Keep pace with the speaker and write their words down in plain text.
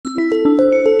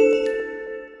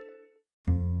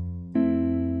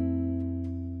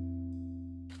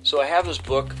So I have this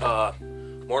book,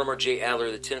 Mortimer J. Adler,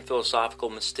 The 10 Philosophical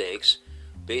Mistakes,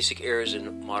 Basic Errors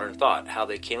in Modern Thought, how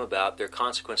they came about, their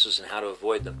consequences, and how to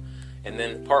avoid them. And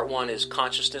then part one is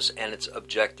consciousness and its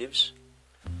objectives.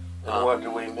 And what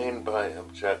do we mean by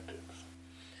objectives?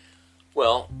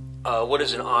 Well, what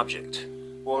is an object?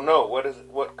 Well, no.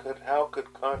 How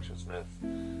could consciousness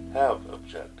have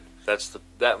objectives?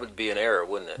 That would be an error,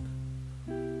 wouldn't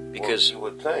it? Because you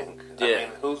would think. Yeah.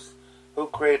 I mean, who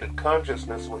created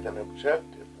consciousness with an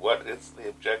objective? What is the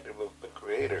objective of the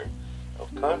creator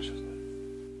of consciousness?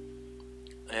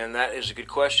 And that is a good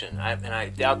question. I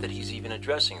doubt that he's even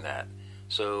addressing that.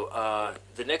 So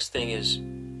the next thing is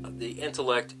the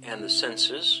intellect and the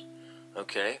senses.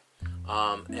 Okay,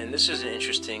 and this is an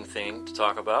interesting thing to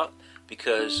talk about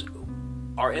because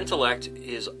our intellect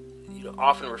is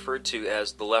often referred to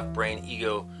as the left brain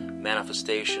ego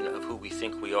manifestation of who we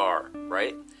think we are,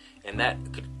 right? And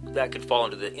that could fall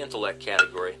into the intellect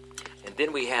category. And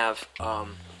then we have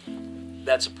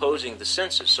that's opposing the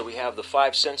senses. So we have the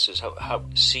five senses: how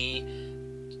see,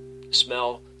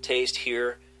 smell, taste,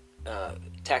 hear,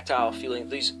 tactile,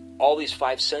 feeling. All these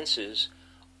five senses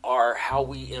are how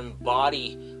we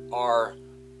embody our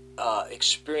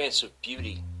experience of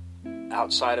beauty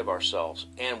outside of ourselves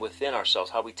and within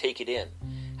ourselves, how we take it in,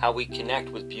 how we connect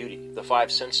with beauty. The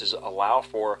five senses allow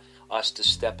for us to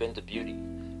step into beauty.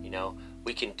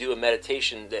 We can do a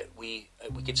meditation that we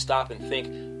could stop and think,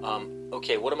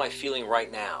 okay, what am I feeling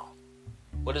right now?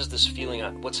 What is this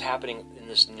feeling? What's happening in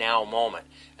this now moment?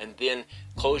 And then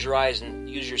close your eyes and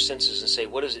use your senses and say,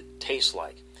 what does it taste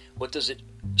like? What does it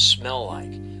smell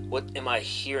like? What am I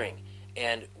hearing?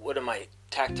 And what am I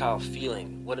tactile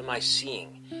feeling? What am I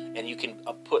seeing? And you can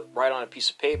put right on a piece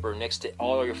of paper next to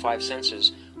all your five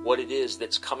senses what it is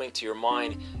that's coming to your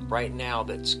mind right now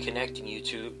that's connecting you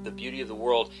to the beauty of the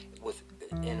world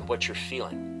in what you're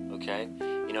feeling, okay?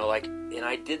 And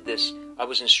I did this, I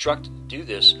was instructed to do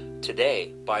this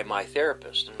today by my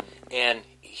therapist. And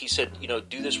he said,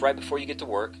 do this right before you get to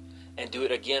work and do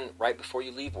it again right before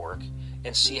you leave work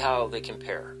and see how they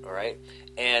compare, all right?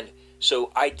 And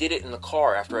so I did it in the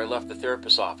car after I left the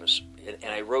therapist's office, and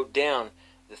I wrote down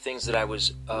the things that I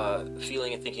was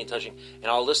feeling and thinking and touching, and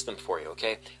I'll list them for you,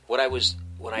 okay? When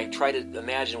I tried to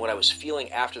imagine what I was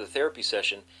feeling after the therapy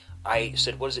session, I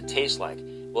said, what does it taste like?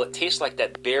 Well, it tastes like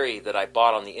that berry that I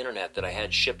bought on the internet that I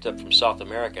had shipped up from South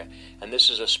America. And this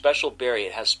is a special berry.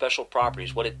 It has special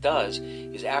properties. What it does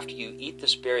is after you eat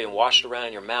this berry and wash it around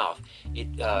in your mouth,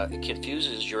 it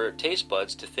confuses your taste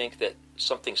buds to think that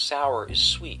something sour is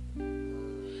sweet.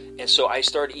 And so I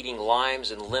started eating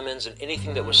limes and lemons and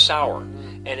anything that was sour.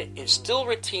 And it still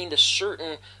retained a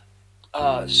certain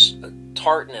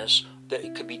tartness that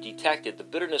it could be detected. The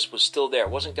bitterness was still there. It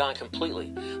wasn't gone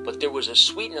completely. But there was a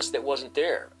sweetness that wasn't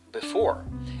there before.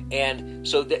 And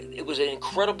so it was an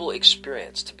incredible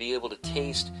experience to be able to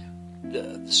taste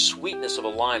the sweetness of a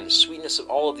lime, the sweetness of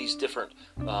all of these different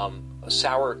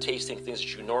sour tasting things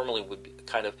that you normally would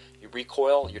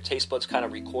your taste buds kind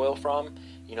of recoil from,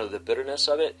 the bitterness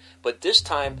of it. But this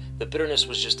time, the bitterness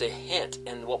was just a hint,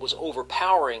 and what was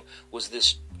overpowering was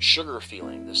this sugar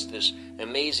feeling, this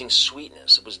amazing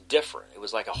sweetness. It was different. It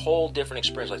was like a whole different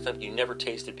experience, like something you never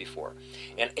tasted before.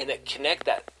 And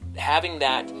having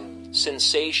that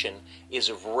sensation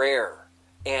is rare.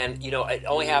 And, it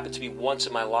only happened to me once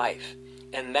in my life.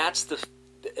 And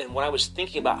and when I was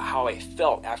thinking about how I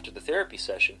felt after the therapy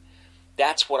session,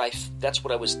 that's what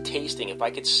I was tasting. If I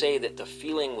could say that the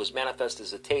feeling was manifest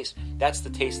as a taste, that's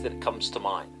the taste that comes to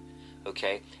mind.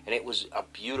 Okay? And it was a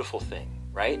beautiful thing,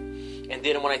 right? And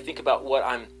then when I think about what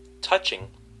I'm touching,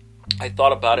 I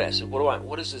thought about it. I said,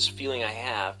 what is this feeling I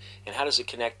have, and how does it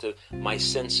connect to my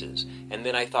senses? And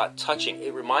then I thought touching.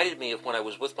 It reminded me of when I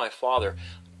was with my father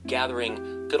gathering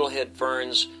fiddlehead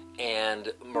ferns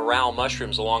and morel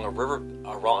mushrooms along a river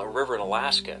in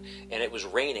Alaska, and it was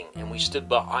raining, and we stood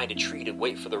behind a tree to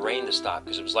wait for the rain to stop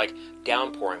because it was like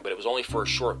downpouring, but it was only for a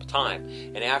short time.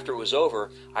 And after it was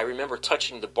over, I remember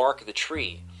touching the bark of the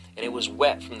tree, and it was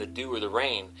wet from the dew or the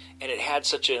rain, and it had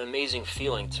such an amazing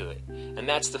feeling to it. And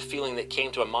that's the feeling that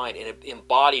came to my mind, and it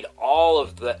embodied all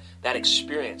of that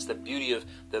experience, the beauty of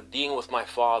the being with my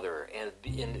father,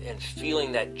 and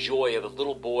feeling that joy of a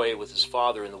little boy with his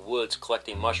father in the woods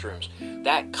collecting mushrooms.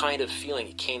 That kind of feeling,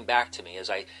 it came back to me as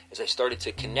I started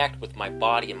to connect with my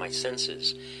body and my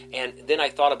senses. And then I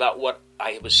thought about what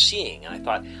I was seeing, and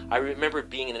I remembered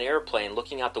being in an airplane,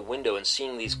 looking out the window and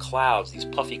seeing these clouds, these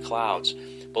puffy clouds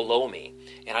below me,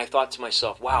 and I thought to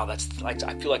myself, wow, I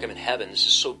feel like I'm in heaven. This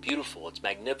is so beautiful. It's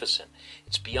magnificent.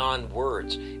 It's beyond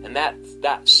words. And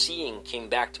that seeing came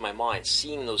back to my mind,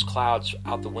 seeing those clouds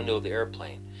out the window of the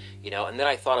airplane, and then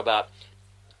I thought about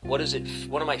What is it?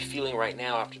 What am I feeling right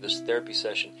now after this therapy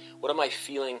session? What am I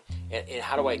feeling, and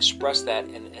how do I express that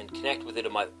and connect with it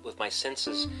with my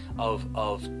senses of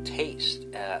taste?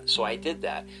 So I did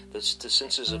that. The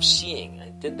senses of seeing, I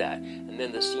did that, and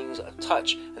then the senses of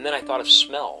touch, and then I thought of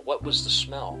smell. What was the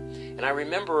smell? And I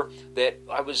remember that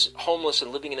I was homeless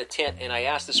and living in a tent, and I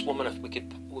asked this woman if we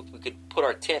could put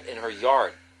our tent in her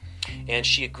yard, and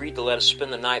she agreed to let us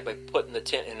spend the night by putting the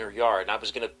tent in her yard. And I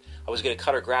was gonna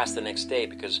cut her grass the next day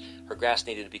because her grass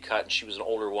needed to be cut, and she was an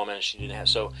older woman and she didn't have.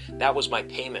 So that was my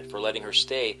payment for letting her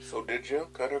stay. So did you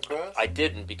cut her grass? I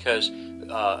didn't, because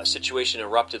a situation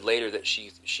erupted later that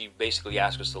she basically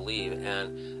asked us to leave,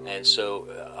 and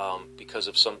so because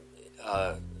of some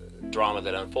drama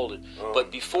that unfolded.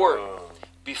 But before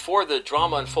the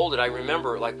drama unfolded, I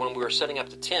remember, like, when we were setting up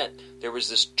the tent, there was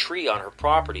this tree on her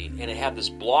property, and it had this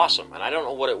blossom, and I don't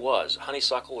know what it was,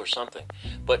 honeysuckle or something.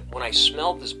 But when I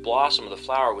smelled this blossom of the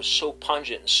flower, it was so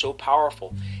pungent and so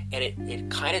powerful, and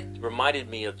it kind of reminded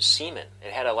me of semen.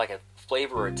 It had a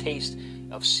flavor or a taste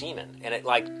of semen, and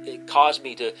it caused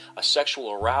me to a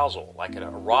sexual arousal, like an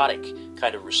erotic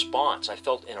kind of response. I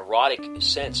felt an erotic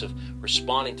sense of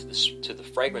responding to the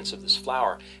fragrance of this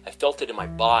flower. I felt it in my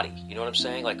body. You know what I'm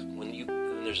saying? Like when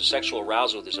there's a sexual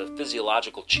arousal, there's a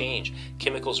physiological change.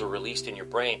 Chemicals are released in your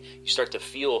brain. You start to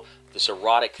feel this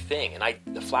erotic thing, and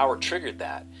the flower triggered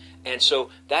that. And so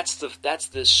that's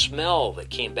the smell that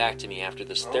came back to me after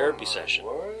this therapy session.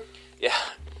 Word? Yeah,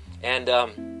 and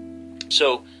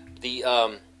so the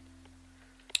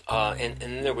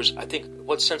and there was, I think,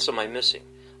 what sense am I missing?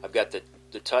 I've got the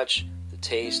touch, the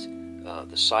taste,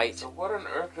 the sight. So what on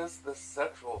earth is this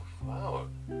sexual flower?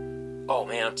 Oh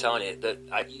man, I'm telling you that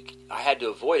I had to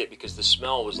avoid it because the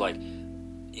smell was like,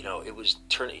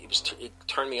 it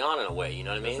turned me on in a way. You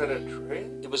know what I mean? Is it a tree?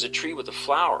 It was a tree with a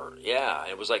flower. Yeah,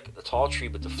 it was like a tall tree,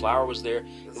 but the flower was there.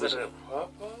 Is it a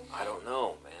pawpaw? I don't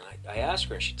know, man. I asked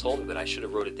her and she told me, but I should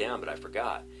have wrote it down, but I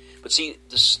forgot. But see,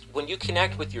 when you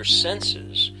connect with your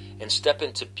senses and step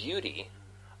into beauty,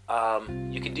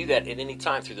 you can do that at any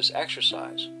time through this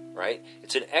exercise, right?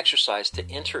 It's an exercise to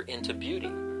enter into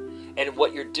beauty. And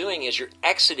what you're doing is you're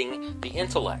exiting the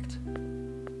intellect,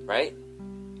 right?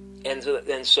 And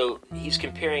so he's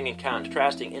comparing and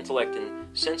contrasting intellect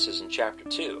and senses in chapter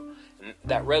 2. And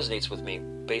that resonates with me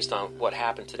based on what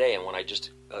happened today and what I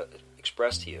just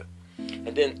expressed to you.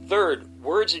 And then third,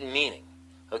 words and meaning.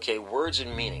 Okay, words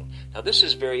and meaning. Now this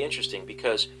is very interesting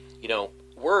because,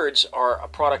 words are a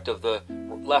product of the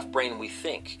left brain we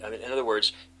think. I mean, in other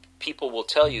words, people will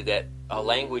tell you that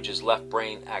language is left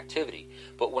brain activity.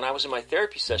 But when I was in my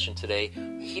therapy session today,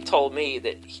 he told me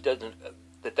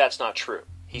that that's not true.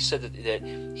 He said that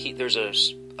there's a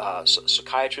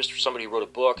psychiatrist or somebody who wrote a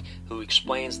book who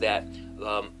explains that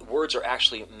words are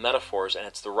actually metaphors, and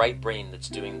it's the right brain that's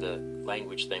doing the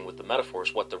language thing with the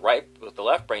metaphors. What the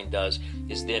left brain does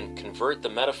is then convert the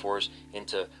metaphors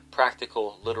into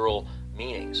practical, literal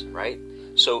meanings, right?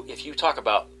 So if you talk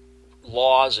about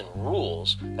laws and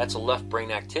rules, that's a left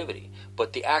brain activity.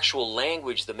 But the actual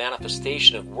language, the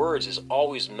manifestation of words, is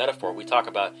always metaphor. We talk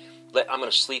about, I'm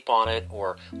going to sleep on it,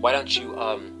 or why don't you,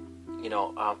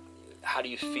 how do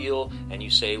you feel? And you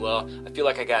say, well, I feel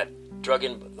like I got drug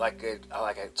in,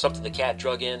 something the cat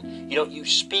drug in. You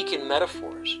speak in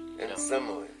metaphors. And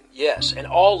similes. Yes, and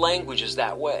all language is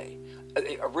that way.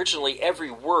 Originally,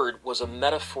 every word was a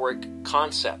metaphoric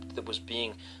concept that was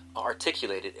being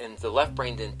articulated, and the left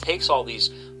brain then takes all these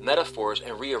metaphors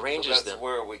and rearranges them. That's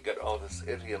where we get all this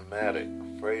idiomatic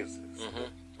phrases. Mm-hmm.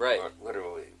 Right. Aren't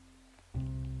literally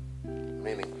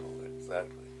meaningful,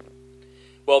 exactly.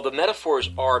 Well, the metaphors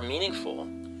are meaningful.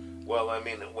 Well, I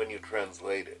mean, when you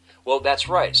translate it. Well, that's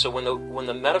right. So when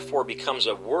the metaphor becomes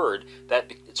a word,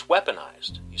 it's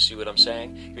weaponized. You see what I'm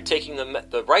saying? You're taking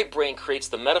the right brain creates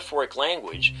the metaphoric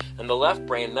language, and the left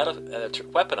brain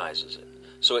weaponizes it,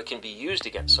 so it can be used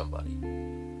against somebody.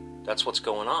 That's what's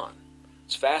going on.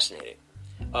 It's fascinating.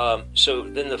 So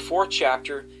then the fourth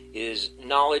chapter is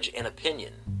knowledge and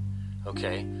opinion.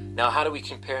 Okay? Now, how do we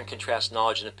compare and contrast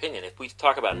knowledge and opinion? If we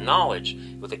talk about knowledge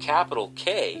with a capital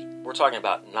K, we're talking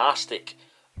about Gnostic,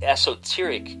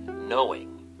 esoteric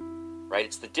knowing. Right?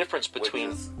 It's the difference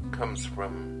between... comes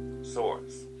from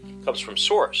source. Comes from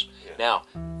source. Yeah. Now,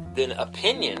 then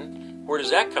opinion, where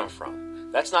does that come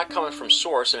from? That's not coming from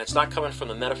source, and it's not coming from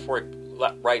the metaphoric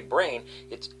right brain.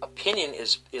 Opinion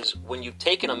is when you've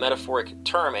taken a metaphoric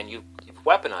term and you've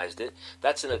weaponized it.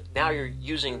 Now you're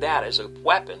using that as a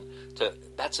weapon.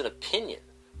 That's an opinion,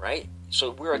 right?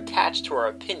 So we're attached to our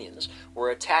opinions.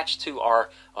 We're attached to our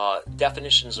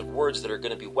definitions of words that are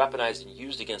going to be weaponized and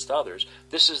used against others.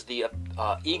 This is the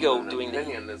ego doing the...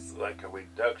 Opinion is like a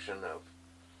reduction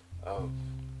of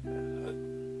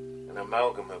an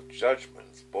amalgam of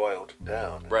judgments boiled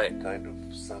down, Right. and kind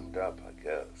of summed up, I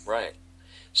guess. Right.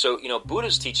 So,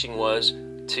 Buddha's teaching was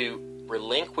to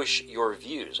relinquish your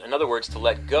views. In other words, to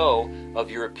let go of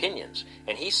your opinions.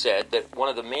 And he said that one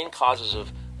of the main causes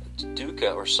of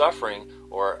dukkha or suffering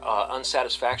or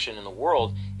unsatisfaction in the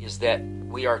world is that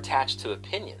we are attached to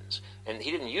opinions. And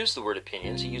he didn't use the word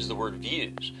opinions, he used the word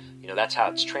views. That's how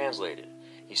it's translated.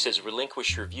 He says,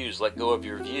 relinquish your views, let go of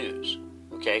your views.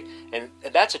 Okay? And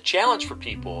that's a challenge for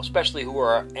people, especially who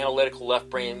are analytical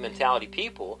left-brain mentality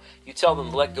people. You tell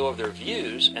them to let go of their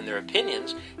views and their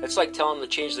opinions, it's like telling them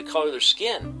to change the color of their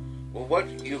skin. Well,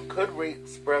 what you could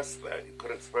re-express that, you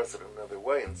could express it another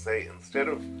way and say, instead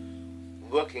of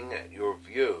looking at your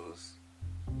views,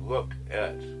 look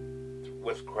at,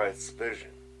 with Christ's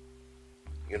vision.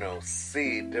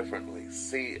 See differently,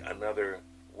 see another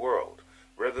world.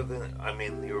 Rather than,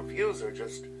 your views are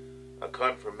just a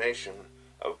confirmation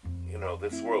of,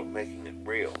 this world making it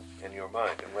real in your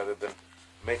mind. And rather than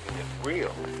making it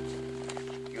real,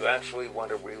 you actually want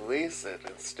to release it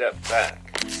and step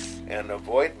back and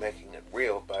avoid making it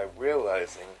real by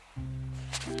realizing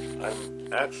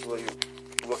I'm actually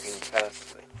looking past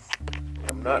things.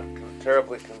 I'm not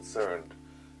terribly concerned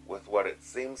with what it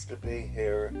seems to be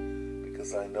here,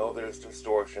 because I know there's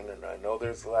distortion and I know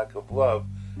there's lack of love,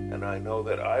 and I know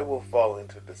that I will fall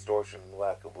into distortion and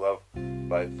lack of love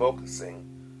by focusing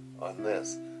on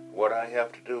this. What I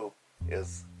have to do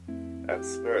is have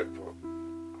spirit for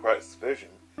Christ's vision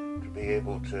to be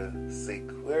able to see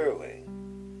clearly.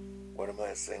 What am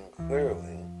I seeing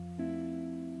clearly?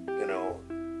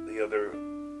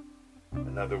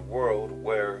 Another world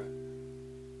where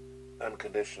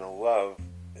unconditional love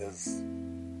is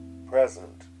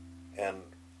present, and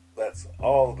that's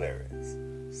all there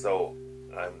is. So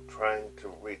I'm trying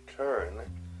to return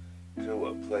to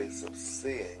a place of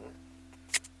seeing,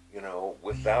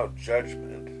 without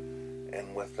judgment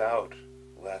and without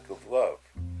lack of love.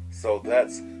 So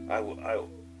that's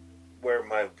where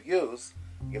my views,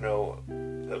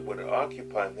 that would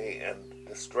occupy me and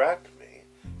distract me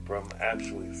from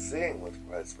actually seeing with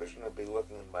Christ's vision. I'd be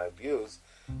looking at my views,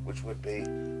 which would be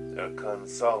a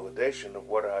consolidation of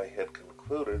what I had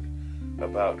concluded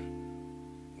about,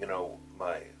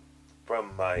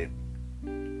 from my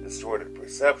distorted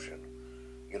perception,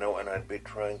 and I'd be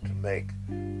trying to make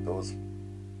those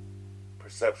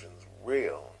perceptions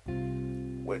real,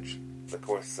 which the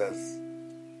Course says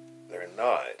they're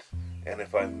not. And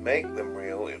if I make them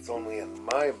real, it's only in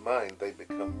my mind they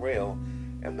become real,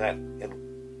 and that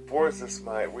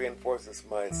reinforces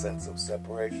my sense of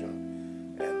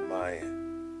separation and my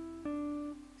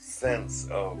sense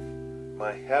of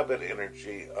my habit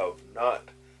energy of not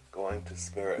going to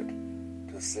spirit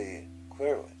to see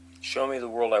clearly. Show me the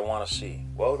world I want to see.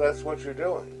 Well, that's what you're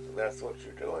doing. That's what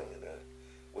you're doing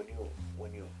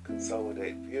when you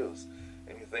consolidate views,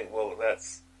 and you think, well,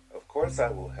 of course I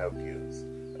will have views.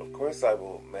 Of course I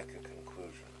will make a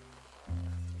conclusion.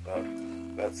 But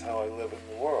that's how I live in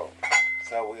the world.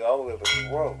 It's how we all live in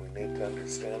the world. We need to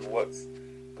understand what's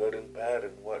good and bad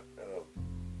and what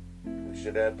we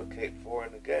should advocate for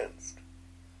and against.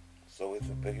 So we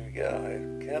figure, yeah, I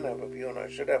can have a view and I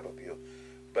should have a view.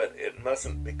 But it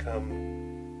mustn't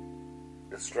become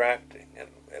distracting, and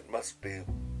it must be,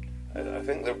 I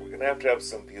think that we're going to have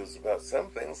some views about some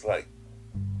things, like,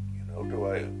 do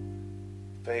I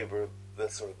favor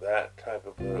this or that type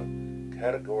of a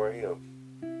category of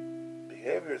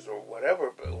behaviors or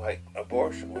whatever, but like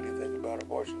abortion. What do you think about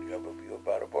abortion? Do you have a view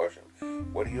about abortion?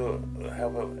 What do you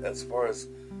have as far as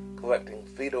collecting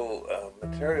fetal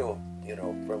material,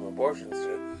 from abortions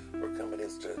for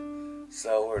companies to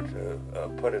sell or to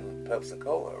put in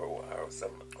Pepsi-Cola or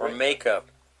some... Or makeup.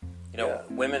 Yeah.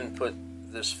 Women put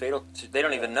this fatal... They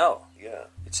don't even know. Yeah.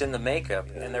 It's in the makeup,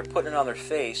 Yeah. and they're putting it on their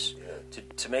face Yeah.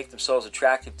 to make themselves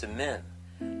attractive to men.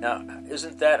 Now,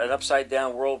 isn't that an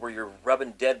upside-down world where you're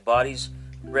rubbing dead bodies?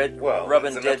 It's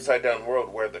an upside-down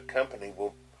world where the company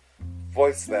will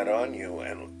voice that on you,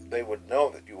 and they would know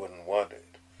that you wouldn't want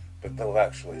it, but they'll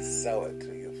actually sell it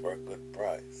to you for a good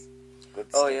price. Good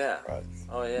price.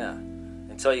 Oh, yeah.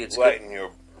 And tell you it's lighten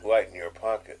your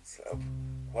pockets of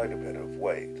quite a bit of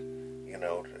weight,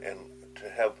 and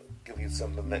to give you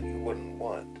something that you wouldn't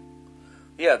want.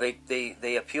 Yeah,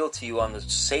 they appeal to you on the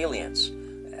salience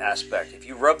aspect. If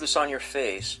you rub this on your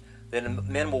face, then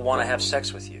men will want to have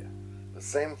sex with you. The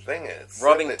same thing is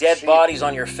rubbing dead bodies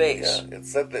on your face. Yeah, it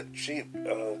said that cheap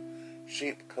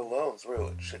colognes,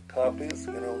 really cheap copies.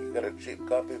 You got a cheap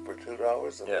copy for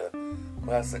 $2 of the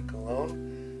classic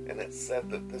cologne, and it said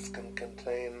that this can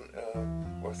contain,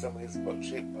 or some of these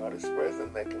cheap body sprays,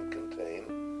 and they can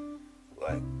contain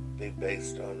like be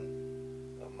based on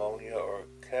ammonia or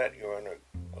cat urine or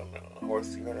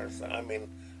horse urine or something. I mean,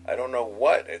 I don't know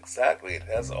what exactly. It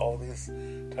has all these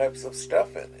types of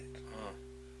stuff in it.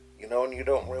 You know, and you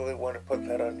don't really want to put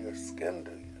that on your skin, do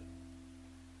you?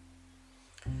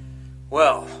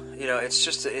 Well, you know, it's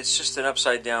just an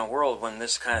upside down world when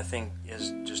this kind of thing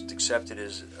is just accepted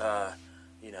as,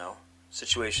 you know,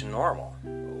 situation normal.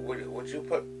 Would you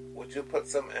put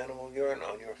some animal urine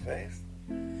on your face?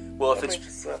 Well, if Let it's me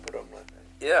just slap it on my face.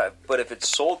 yeah, but if it's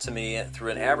sold to me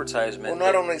through an advertisement,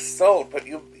 Well, not only sold, but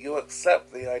you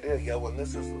accept the idea. Yeah, when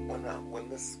this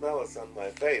smell is on my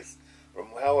face, from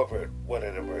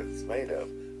whatever it's made of,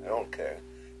 I don't care,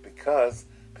 because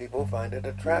people find it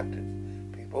attractive.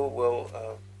 People will.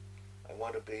 I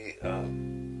want to be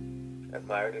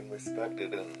admired and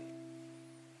respected, and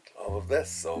all of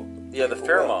this. So yeah, the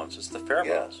pheromones. It's the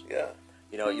pheromones. Yeah.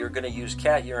 You know, you're going to use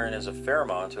cat urine as a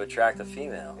pheromone to attract a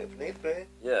female. If need be.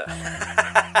 Yeah.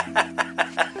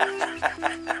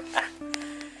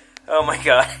 Oh my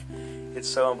God, it's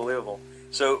so unbelievable.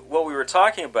 So what we were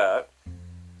talking about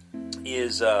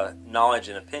is knowledge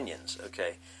and opinions.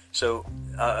 Okay, so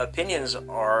opinions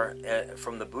are,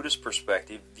 from the Buddhist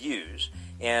perspective, views,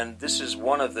 and this is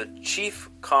one of the chief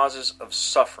causes of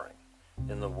suffering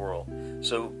in the world.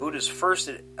 So Buddha's first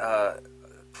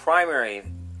primary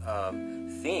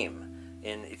theme,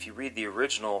 if you read the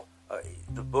original,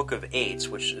 the Book of Eights,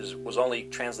 which was only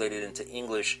translated into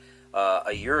English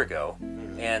a year ago,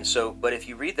 and so, but if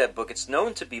you read that book, it's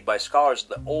known to be by scholars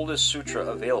the oldest sutra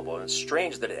available, and it's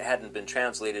strange that it hadn't been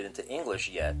translated into English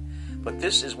yet. But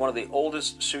this is one of the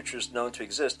oldest sutras known to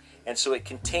exist, and so it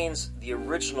contains the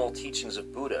original teachings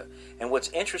of Buddha. And what's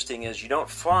interesting is you don't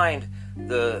find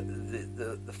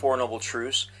the Four Noble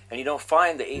Truths, and you don't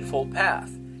find the Eightfold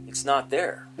Path. It's not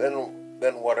there.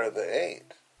 Then what are the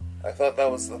eight? I thought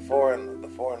that was the four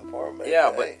and four made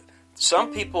yeah, the but eight.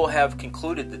 Some people have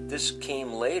concluded that this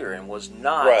came later and was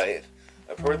not. Right.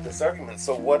 I've heard this argument.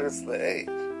 So what is the eight?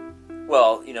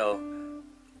 Well, you know,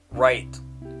 right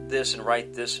this and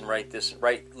right this and right this,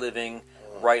 right living,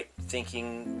 right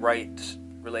thinking, right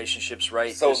relationships,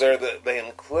 right. So they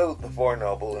include the Four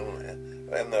Noble and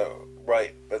the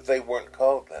right, but they weren't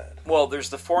called that. Well, there's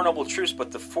the Four Noble Truths,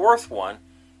 but the fourth one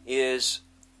is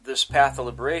this path of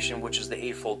liberation, which is the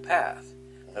Eightfold Path.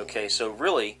 Okay, so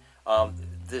really,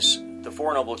 the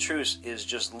Four Noble Truths is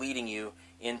just leading you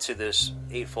into this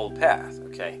Eightfold Path.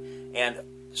 Okay, and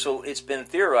so it's been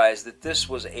theorized that this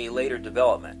was a later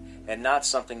development and not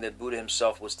something that Buddha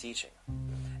himself was teaching,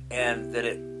 and that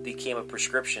it became a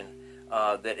prescription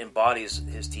that embodies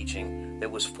his teaching that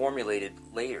was formulated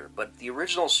later. But the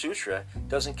original sutra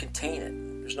doesn't contain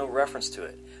it. There's no reference to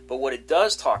it. But what it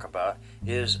does talk about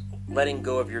is letting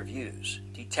go of your views,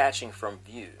 detaching from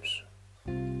views.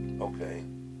 Okay.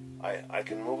 I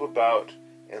can move about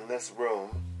in this room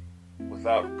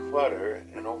without clutter,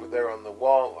 and over there on the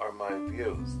wall are my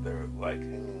views. They're like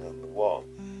hanging on the wall.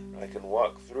 I can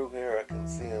walk through here, I can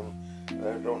see them.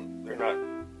 They're not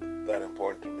that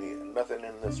important to me. Nothing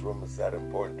in this room is that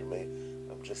important to me.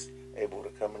 I'm just able to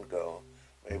come and go.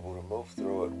 I'm able to move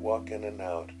through it, walk in and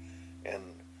out, and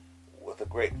with a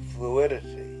great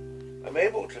fluidity. I'm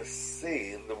able to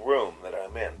see the room that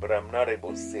I'm in, but I'm not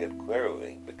able to see it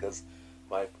clearly because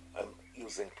I'm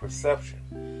using perception.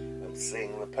 I'm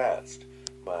seeing the past.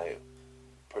 My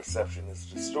perception is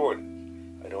distorted.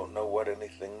 I don't know what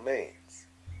anything means.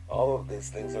 All of these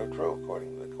things are true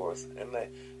according to the Course, and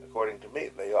according to me,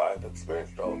 I've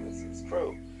experienced all this. It's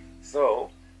true. So,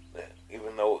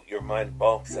 even though your mind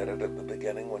balks at it at the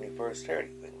beginning when you first hear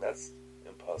anything, that's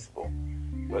impossible.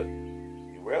 But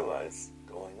you realize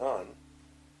going on.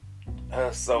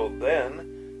 So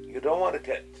then, you don't want to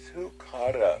get too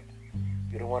caught up.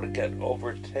 You don't want to get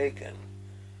overtaken,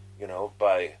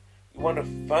 by... You want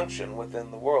to function within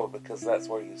the world because that's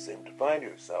where you seem to find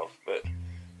yourself, but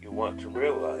you want to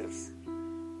realize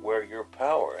where your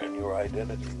power and your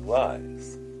identity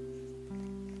lies,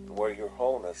 where your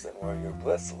wholeness and where your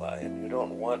bliss lie, and you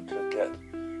don't want to get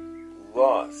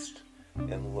lost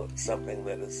in something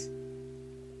that is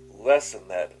less than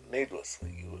that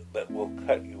needlessly, that will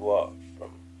cut you off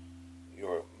from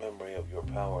your memory of your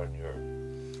power and your...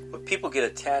 But people get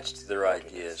attached to their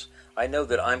ideas. I know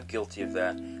that I'm guilty of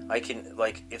that. I can,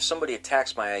 if somebody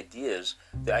attacks my ideas,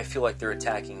 I feel like they're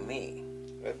attacking me.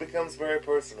 It becomes very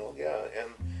personal, yeah.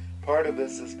 And part of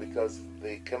this is because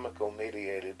the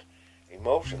chemical-mediated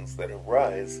emotions that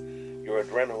arise, your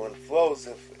adrenaline flows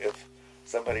if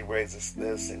somebody raises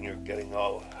this and you're getting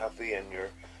all huffy and you're,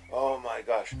 oh my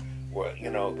gosh,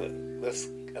 this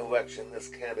election, this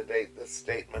candidate, this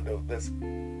statement of this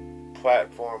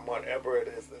platform, whatever it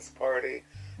is, this party,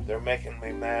 they're making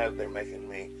me mad, they're making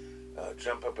me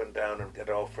jump up and down and get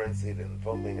all frenzied and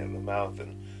foaming at the mouth,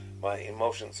 and my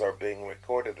emotions are being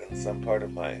recorded in some part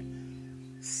of my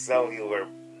cellular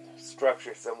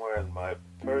structure somewhere in my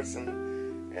person,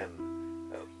 and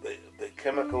the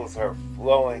chemicals are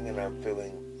flowing, and I'm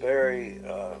feeling very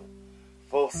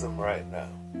fulsome right now.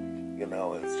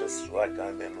 It's just like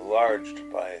I'm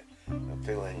enlarged by, I'm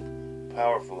feeling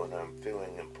powerful, and I'm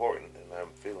feeling important, and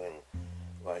I'm feeling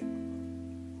like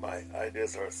my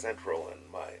ideas are central, and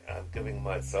I'm giving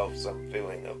myself some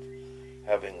feeling of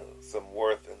having some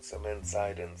worth and some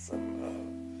insight and some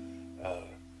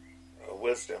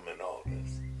wisdom in all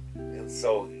this. And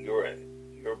so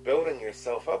you're building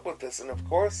yourself up with this, and of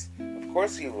course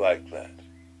you like that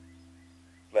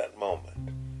moment.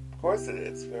 Of course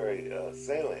it's very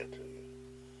salient to you.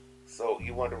 So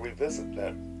you want to revisit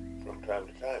that from time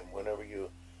to time. Whenever you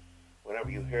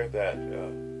hear that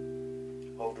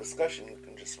whole discussion, you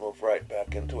can just move right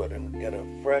back into it and get a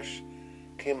fresh,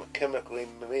 chemically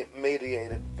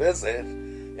mediated visit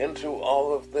into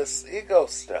all of this ego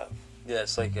stuff. Yeah,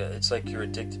 it's like you're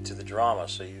addicted to the drama.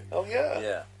 So you. Oh yeah.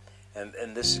 Yeah,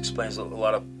 and this explains a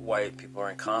lot of why people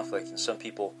are in conflict. And some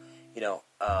people,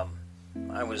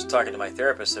 I was talking to my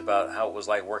therapist about how it was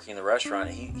like working in the restaurant.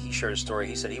 And he shared a story.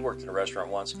 He said he worked in a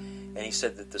restaurant once, and he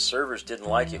said that the servers didn't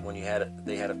like it when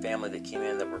they had a family that came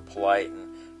in that were polite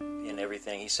and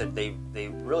everything. He said they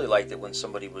really liked it when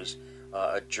somebody was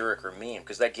a jerk or mean,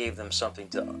 because that gave them something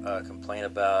to complain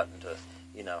about and to,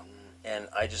 And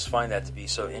I just find that to be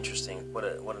so interesting. What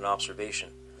an observation.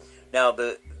 Now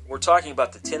we're talking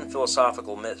about the 10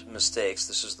 philosophical mistakes.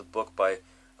 This is the book by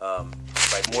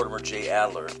Mortimer J.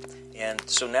 Adler. And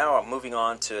so now I'm moving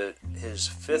on to his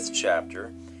 5th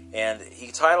chapter, and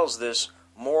he titles this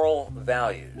Moral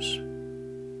Values.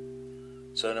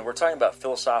 So now we're talking about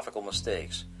philosophical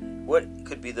mistakes. What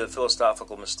could be the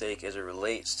philosophical mistake as it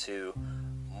relates to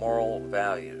moral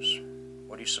values?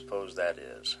 What do you suppose that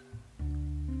is?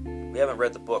 We haven't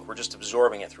read the book. We're just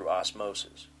absorbing it through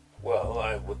osmosis. Well,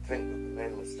 I would think that the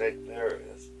main mistake there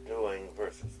is doing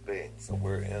versus being. So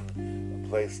we're in a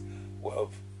place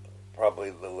of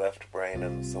probably the left brain,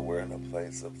 and so we're in a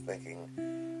place of thinking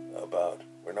about,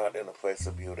 we're not in a place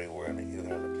of beauty, we're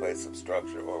either in a place of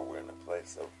structure, or we're in a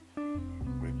place of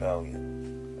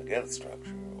rebellion against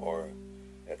structure, or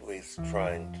at least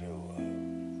trying to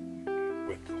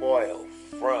recoil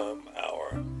from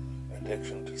our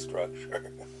addiction to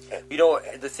structure.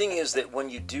 The thing is that when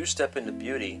you do step into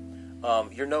beauty,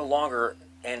 you're no longer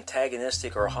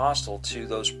antagonistic or hostile to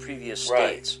those previous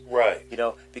states. Right.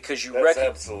 Because you That's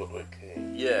absolutely key.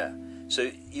 Yeah. So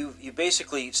you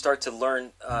basically start to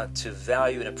learn to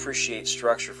value and appreciate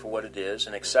structure for what it is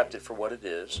and accept it for what it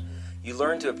is. You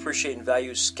learn to appreciate and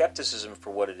value skepticism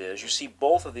for what it is. You see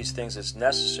both of these things as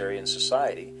necessary in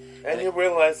society. And you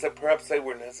realize that perhaps they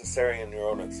were necessary in your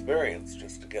own experience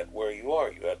just to get where you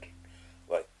are. You had to,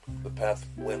 the path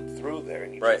went through there,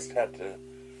 and you just had to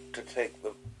take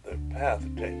the path,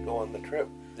 go on the trip.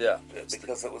 Yeah.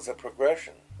 Because it was a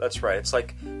progression. That's right. It's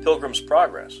like Pilgrim's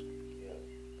Progress. Yeah.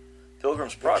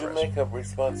 Pilgrim's Progress. Did you make a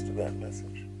response to that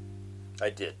message?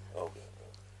 I did. Okay.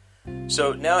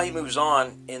 So now he moves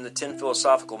on in the 10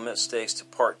 philosophical mistakes to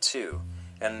part 2.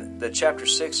 And the chapter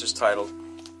 6 is titled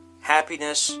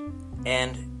Happiness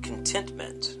and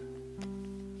Contentment.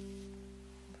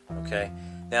 Okay?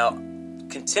 Now,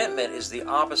 contentment is the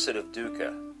opposite of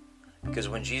dukkha. Because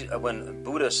when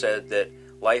Buddha said that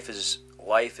life is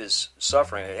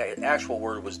suffering, the actual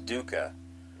word was dukkha.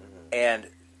 And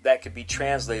that could be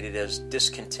translated as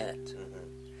discontent.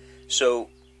 So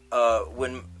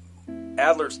when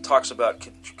Adler talks about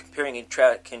comparing and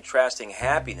contrasting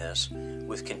happiness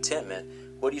with contentment,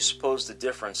 what do you suppose the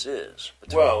difference is?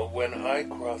 Well, when I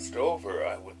crossed over,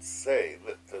 I would say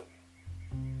that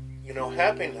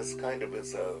happiness kind of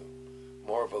is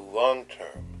more of a long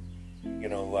term. I'm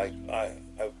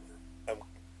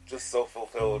just so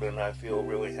fulfilled, and I feel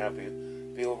really happy,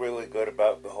 feel really good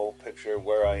about the whole picture of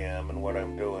where I am and what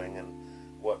I'm doing and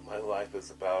what my life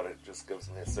is about. It just gives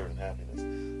me a certain happiness.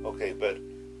 Okay, but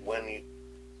when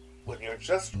you're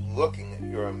just looking at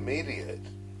your immediate,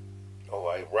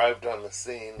 I arrived on the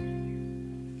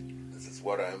scene, this is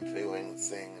what I'm feeling,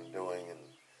 seeing, and doing,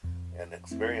 and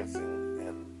experiencing,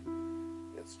 and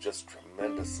it's just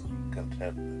tremendous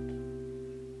contentment.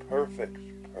 Perfect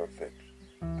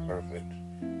contentment.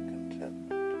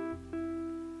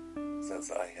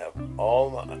 Since I have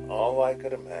all I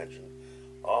could imagine,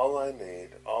 all I need,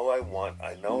 all I want,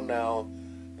 I know now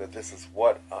that this is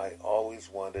what I always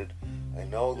wanted. I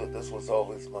know that this was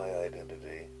always my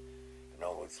identity, and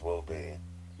always will be.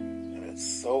 And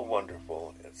it's so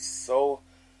wonderful. It's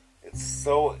it's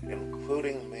so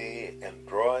including me and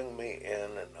drawing me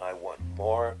in, and I want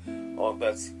more. All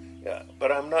that's, yeah.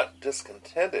 But I'm not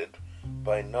discontented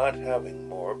by not having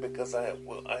more, because I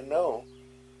know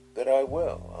that I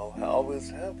will. I'll always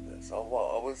have this. I'll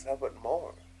always have it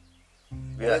more. Yeah.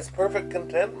 And it's perfect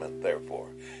contentment, therefore.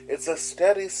 It's a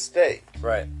steady state.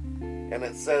 Right. And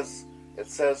it says,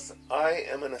 I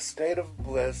am in a state of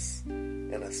bliss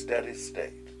in a steady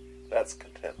state. That's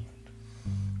contentment.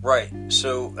 Right.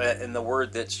 So, and the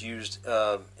word that's used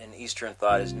in Eastern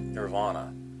thought is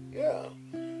nirvana. Yeah.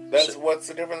 What's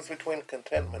the difference between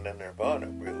contentment and nirvana,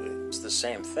 really? It's the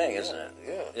same thing, isn't it?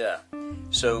 Yeah. Yeah.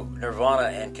 So, nirvana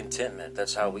and contentment,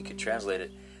 that's how we could translate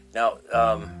it. Now,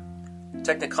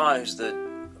 Thich Nhat Hanh, who's the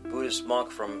Buddhist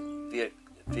monk from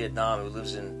Vietnam who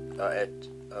lives in,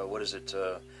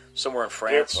 somewhere in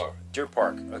France? Deer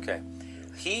Park. Okay.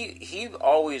 He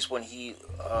always, when he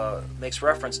makes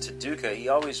reference to dukkha, he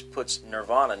always puts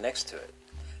nirvana next to it,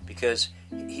 because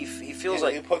he feels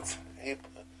like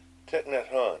Thich Nhat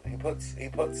Hanh,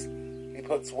 he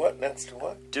puts what next to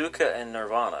what? Dukkha and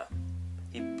nirvana.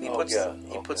 He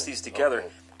puts these together. Okay.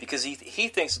 Because he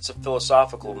thinks it's a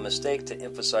philosophical mistake to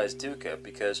emphasize dukkha,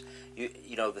 because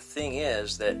you know the thing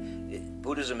is that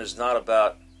Buddhism is not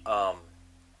about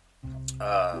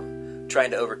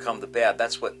trying to overcome the bad.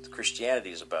 That's what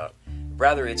Christianity is about.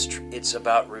 Rather, it's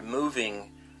about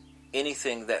removing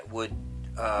anything that would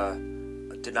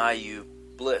deny you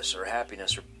bliss or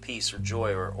happiness or peace or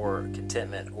joy or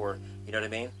contentment, or you know what I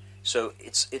mean. So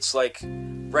it's like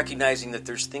recognizing that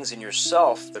there's things in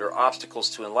yourself that are obstacles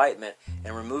to enlightenment,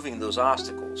 and removing those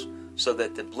obstacles so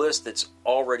that the bliss that's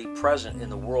already present in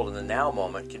the world in the now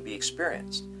moment can be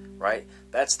experienced, right?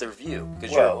 That's their view,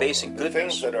 because you're a basic the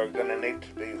goodness. Things that are going to need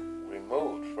to be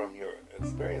removed from your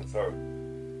experience are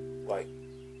like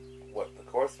what the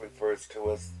Course refers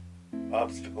to as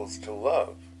obstacles to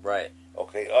love. Right.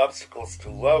 Okay, obstacles to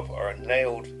love are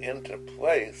nailed into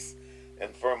place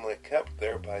and firmly kept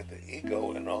there by the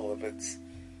ego and all of its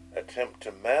attempt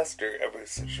to master every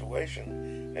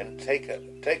situation and take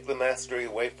the mastery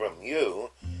away from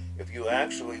you if you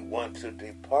actually want to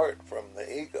depart from the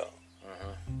ego.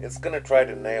 Mm-hmm. It's going to try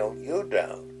to nail you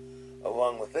down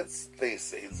along with its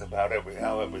theses about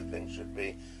how everything should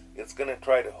be. It's going to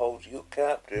try to hold you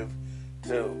captive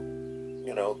to,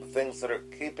 the things that are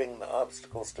keeping the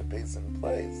obstacles to peace in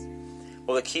place.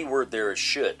 Well, the key word there is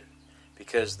should.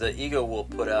 Because the ego will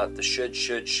put out the should.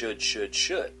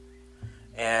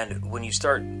 And when you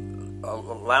start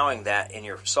allowing that in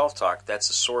your self-talk, that's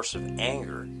a source of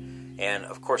anger. And,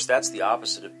 of course, that's the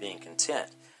opposite of being content.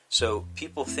 So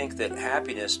people think that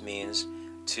happiness means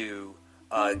to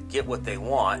get what they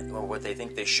want or what they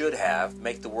think they should have,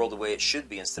 make the world the way it should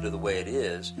be instead of the way it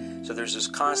is. So there's this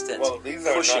constant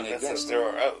pushing against it.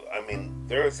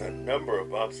 There's a number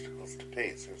of obstacles to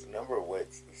peace. There's a number of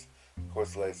ways this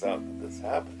Course lays out that this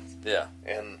happens. Yeah.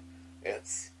 And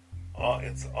it's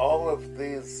all of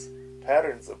these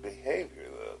patterns of behavior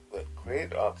that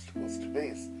create obstacles to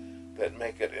peace that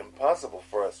make it impossible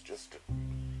for us just to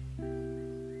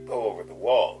go over the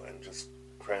wall and just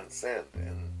transcend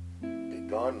and be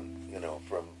gone,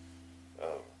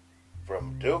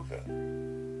 from dukkha.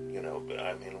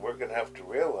 We're going to have to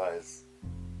realize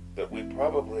that we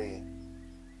probably,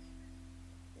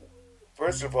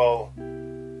 first of all,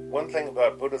 one thing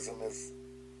about Buddhism is,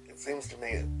 it seems to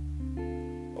me,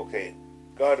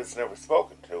 God is never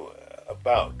spoken to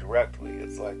about directly.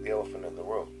 It's like the elephant in the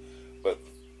room. But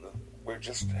we're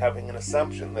just having an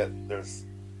assumption that there's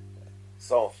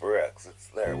solve for X. It's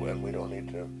there, and we don't need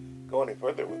to go any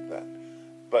further with that.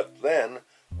 But then,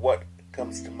 what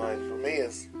comes to mind for me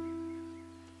is,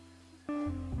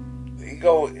 the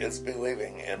ego is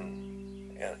believing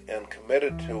in and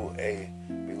committed to a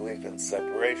belief in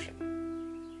separation.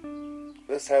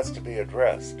 This has to be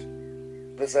addressed.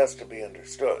 This has to be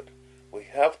understood. We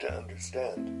have to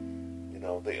understand,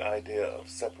 the idea of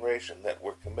separation, that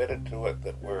we're committed to it,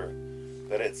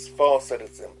 that it's false, that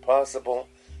it's impossible,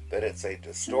 that it's a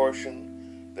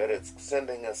distortion, that it's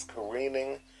sending us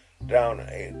careening down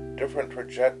a different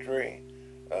trajectory,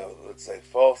 let's say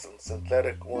false and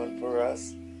synthetic one for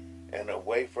us, and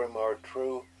away from our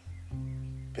true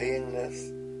beingness,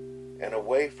 and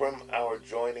away from our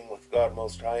joining with God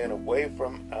Most High, and away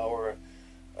from our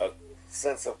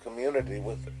sense of community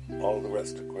with all the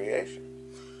rest of creation.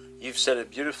 You've said it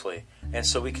beautifully, and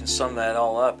so we can sum that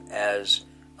all up as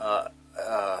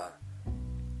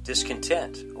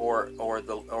discontent, or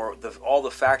all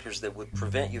the factors that would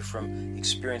prevent you from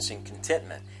experiencing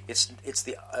contentment.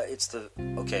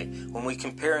 When we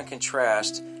compare and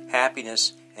contrast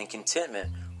happiness and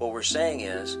contentment, what we're saying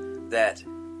is that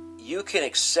you can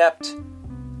accept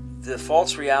the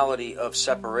false reality of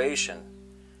separation,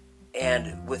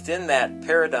 and within that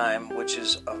paradigm, which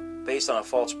is based on a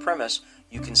false premise,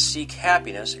 you can seek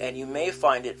happiness, and you may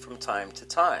find it from time to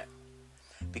time,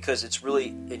 because it's really,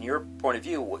 in your point of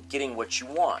view, getting what you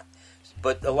want.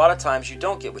 But a lot of times you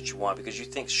don't get what you want because you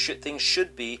think things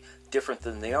should be different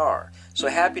than they are. So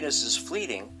happiness is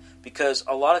fleeting because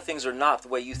a lot of things are not the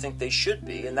way you think they should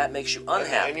be, and that makes you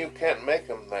unhappy. And you can't make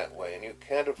them that way, and you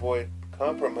can't avoid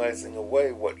compromising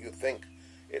away what you think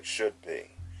it should be.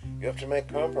 You have to make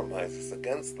compromises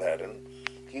against that and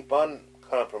keep on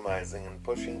compromising and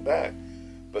pushing back.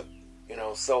 But,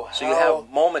 so you have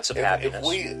moments of happiness.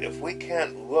 If we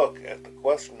can't look at the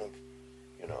question of,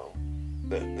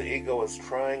 the ego is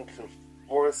trying to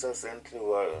force us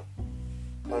into a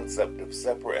concept of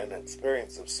an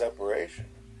experience of separation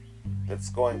that's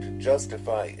going to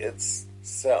justify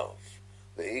itself,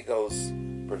 the ego's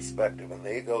perspective and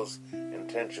the ego's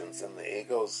intentions and the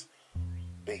ego's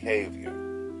behavior.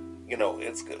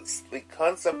 The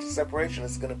concept of separation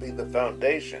is going to be the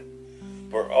foundation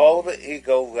for all the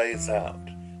ego lays out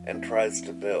and tries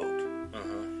to build.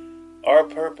 Our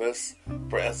purpose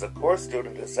as a course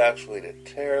student is actually to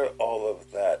tear all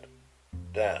of that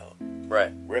down.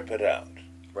 Right. Rip it out.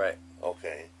 Right.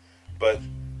 Okay. But,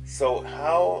 so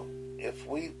how, if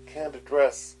we can't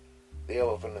address the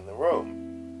elephant in the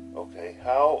room, okay,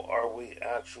 how are we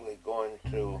actually going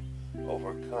to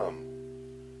overcome?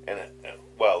 And,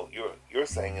 you're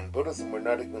saying in Buddhism we're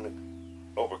not even going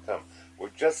to overcome. We're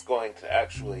just going to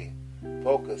actually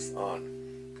focus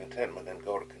on contentment and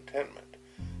go to contentment.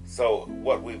 So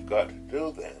what we've got to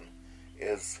do then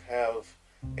is have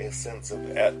a sense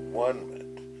of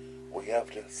at-one-ment. We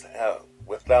have to have,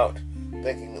 without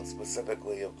thinking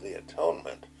specifically of the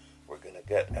atonement, we're going to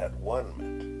get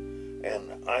at-one-ment.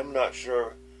 And I'm not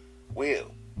sure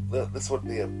this would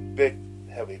be a big,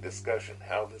 heavy discussion,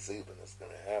 how this even is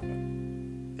going to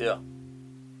happen. Yeah.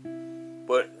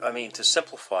 But, to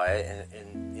simplify it,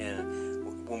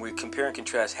 and when we compare and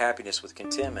contrast happiness with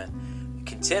contentment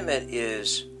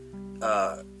is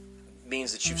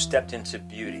means that you've stepped into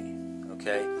beauty,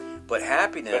 okay? But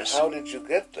happiness. But how did you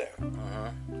get there?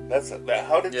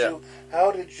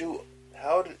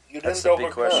 You didn't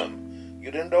overcome.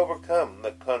 You didn't overcome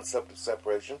the concept of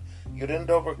separation. You didn't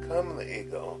overcome the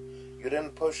ego. You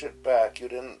didn't push it back. You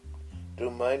didn't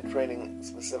do mind training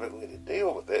specifically to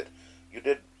deal with it. You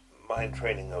did mind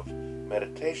training of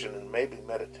meditation, and maybe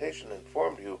meditation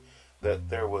informed you that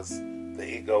there was the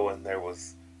ego and there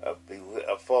was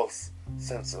a false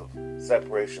sense of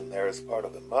separation there as part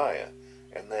of the Maya.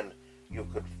 And then you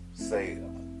could say,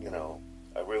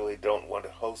 I really don't want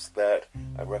to host that.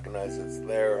 I recognize it's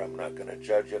there. I'm not going to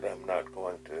judge it. I'm not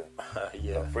going to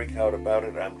freak out about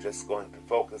it. I'm just going to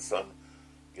focus on,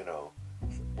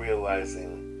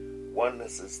 realizing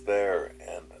oneness is there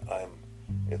and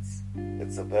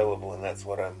it's available, and that's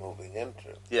what I'm moving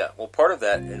into. Yeah, well, part of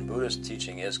that in Buddhist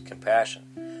teaching is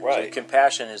compassion. Right. So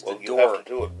compassion is the door. You have to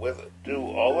do it with it.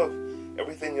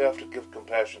 Everything you have to give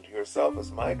compassion to yourself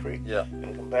as Maitri,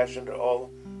 and compassion to all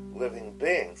living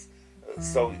beings.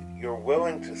 So you're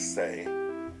willing to say,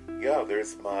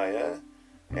 there's Maya,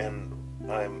 and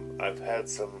I've had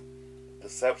some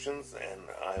deceptions, and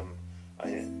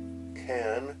I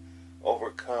can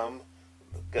overcome,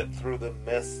 get through the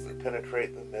mists,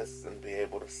 penetrate the mists, and be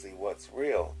able to see what's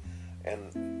real,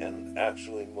 and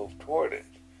actually move toward it,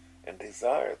 and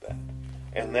desire that.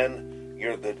 And then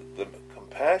the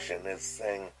compassion is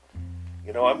saying,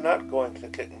 I'm not going to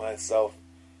kick myself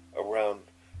around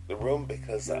the room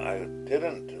because I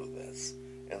didn't do this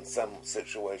in some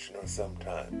situation or some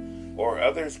time, or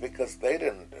others because they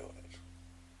didn't do it.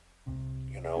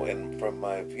 And from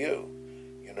my view,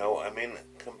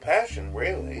 compassion,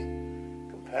 really.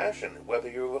 Compassion, whether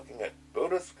you're looking at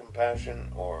Buddhist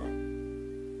compassion or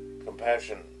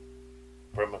compassion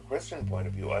from a Christian point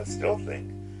of view, I still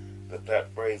think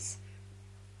that phrase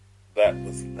that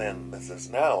was then, this is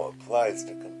now, applies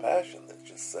to compassion. That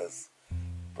just says,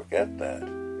 forget that.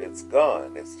 It's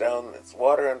gone. It's down. It's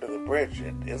water under the bridge.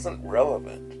 It isn't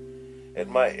relevant.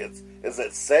 Is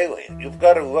it salient? You've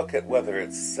got to look at whether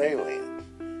it's salient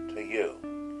to you.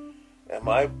 Am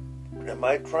I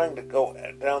trying to go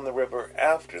down the river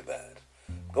after that?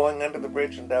 Going under the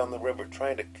bridge and down the river,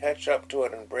 trying to catch up to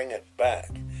it and bring it back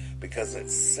because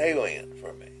it's salient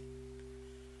for me.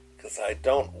 Because I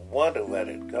don't want to let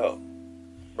it go.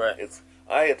 Right.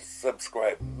 I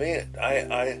subscribe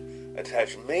I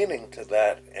attach meaning to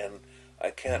that, and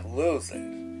I can't lose it.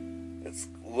 It's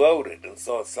loaded, and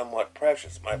so it's somewhat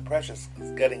precious. My precious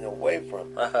is getting away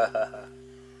from me.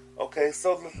 Okay,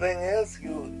 so the thing is,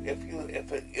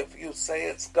 if you say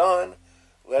it's gone,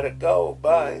 let it go,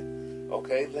 bye.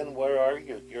 Okay, then where are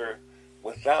you? You're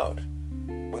without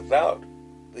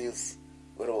these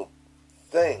little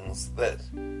things that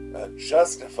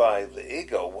justify the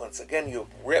ego. Once again, you've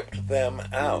ripped them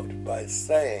out by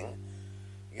saying,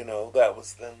 that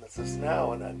was then, this is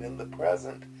now, and I'm in the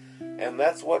present. And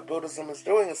that's what Buddhism is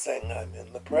doing, is saying, I'm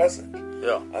in the present.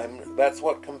 Yeah. That's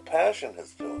what compassion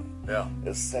is doing. Yeah.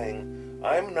 Is saying,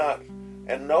 I'm not,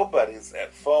 and nobody's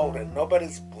at fault, and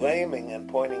nobody's blaming and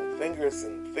pointing fingers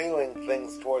and feeling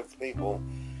things towards people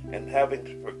and having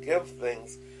to forgive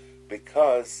things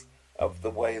because of the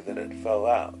way that it fell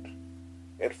out.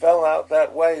 It fell out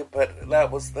that way, but that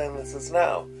was then, this is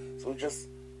now. So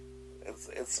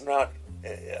it's not,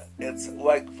 it's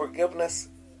like forgiveness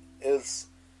is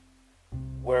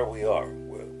where we are.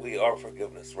 We are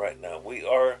forgiveness right now. We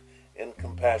are in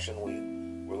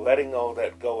compassion. We're letting all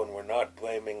that go, and we're not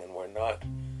blaming, and we're not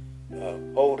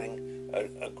holding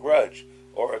a grudge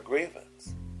or a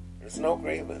grievance. There's no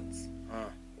grievance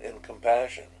in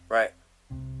compassion. Right.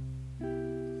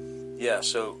 Yeah,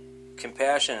 so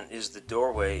compassion is the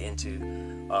doorway into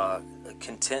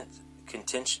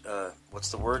what's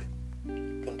the word?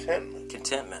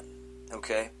 Contentment.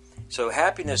 Okay. So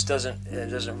happiness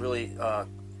doesn't really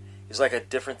is like a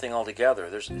different thing altogether.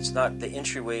 It's not the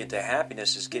entryway into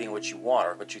happiness is getting what you want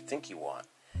or what you think you want.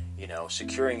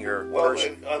 Securing your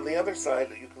person. Well, on the other side,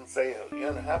 you can say,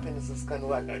 happiness is kind of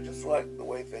like, I just like the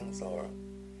way things are.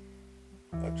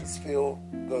 I just feel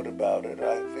good about it.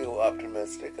 I feel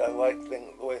optimistic. I like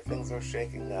the way things are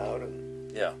shaking out.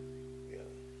 And yeah.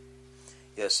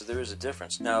 So there is a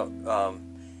difference. Now,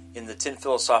 in the 10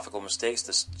 Philosophical Mistakes,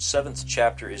 the 7th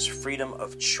chapter is freedom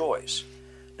of choice.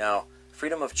 Now,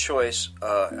 freedom of choice,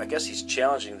 I guess he's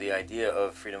challenging the idea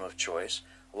of freedom of choice.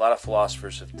 A lot of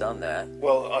philosophers have done that.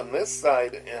 Well, on this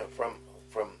side, from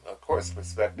a Course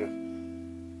perspective,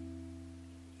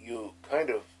 you kind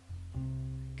of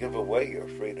give away your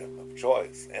freedom of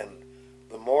choice. And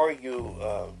the more you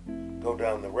go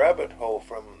down the rabbit hole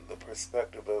from the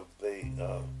perspective of the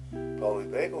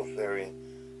polyvagal theory,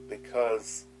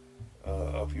 because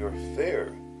of your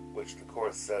fear, which the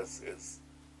Course says is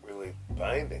really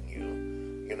binding you,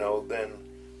 then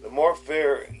the more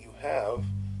fear you have,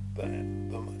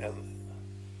 and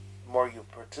the more you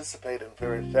participate in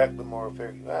fear, in fact, the more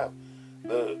fear you have,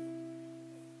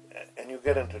 and you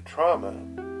get into trauma.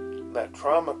 That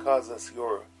trauma causes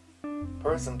your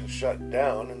person to shut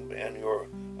down and your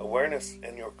awareness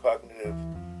and your cognitive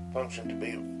function to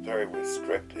be very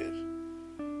restricted.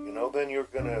 Then you're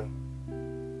gonna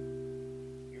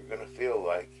feel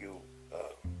like you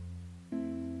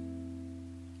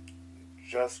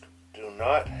just do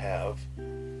not have.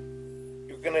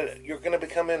 You're gonna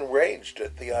become enraged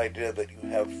at the idea that you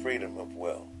have freedom of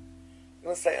will.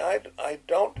 You're gonna say,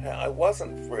 I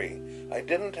wasn't free. I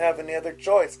didn't have any other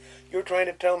choice. You're trying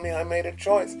to tell me I made a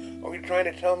choice, or you're trying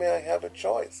to tell me I have a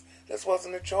choice. This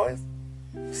wasn't a choice.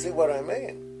 You see what I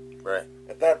mean? Right.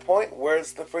 At that point,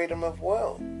 where's the freedom of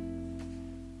will?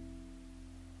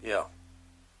 Yeah.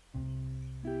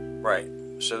 Right.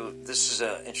 So this is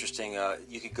interesting.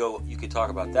 You could talk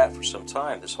about that for some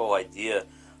time. This whole idea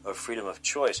of freedom of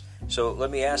choice. So let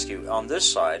me ask you, on this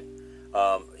side,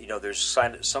 there's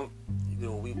some.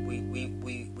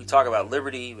 We talk about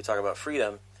liberty, we talk about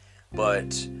freedom,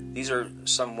 but these are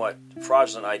somewhat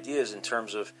fraudulent ideas in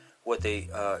terms of what they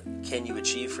can you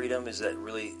achieve freedom? Is that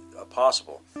really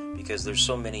possible? Because there's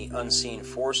so many unseen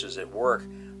forces at work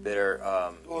that are.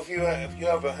 Well, if you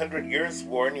have 100 years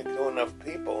war and you kill enough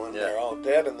people and they're all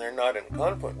dead and they're not in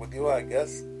conflict with you, I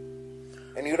guess,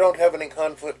 and you don't have any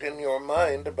conflict in your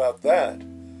mind about that,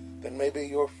 then maybe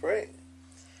you're free.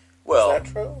 Well, is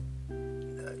that true?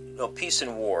 Peace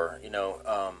and war.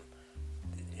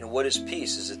 What is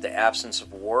peace? Is it the absence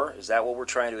of war? Is that what we're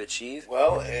trying to achieve?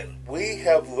 Well, we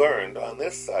have learned on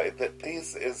this side that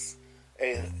peace is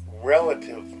a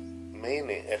relative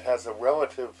meaning. It has a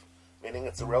relative meaning.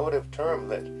 It's a relative term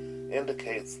that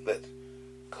indicates that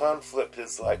conflict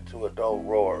is like to a dull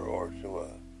roar or to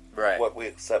what we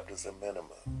accept as a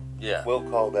minimum. Yeah. We'll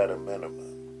call that a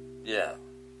minimum. Yeah.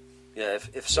 Yeah,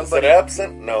 if somebody... Is it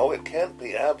absent? No, it can't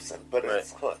be absent, but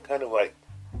it's kind of like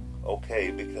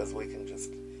okay, because we can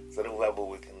just, it's at a level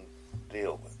we can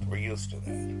deal with. We're used to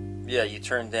that. Yeah, you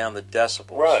turn down the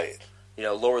decibels. Right.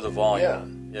 Lower the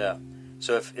volume. Yeah.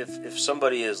 So if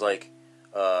somebody is like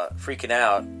freaking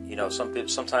out,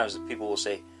 sometimes people will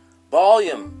say,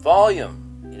 volume.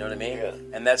 You know what I mean? Yeah.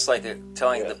 And that's like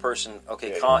telling the person,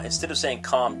 okay, instead of saying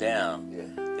calm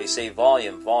down, they say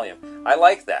volume. I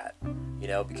like that.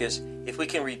 Because if we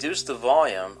can reduce the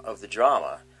volume of the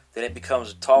drama, then it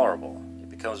becomes tolerable. It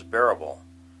becomes bearable.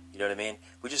 know what I mean?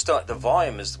 We just don't. The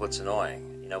volume is what's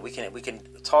annoying. You know, we can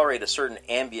tolerate a certain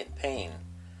ambient pain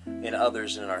in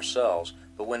others and in ourselves,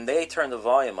 but when they turn the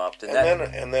volume up, then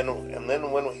and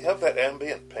then when we have that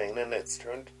ambient pain and it's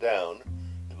turned down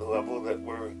to the level that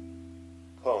we're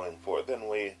calling for, then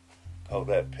we call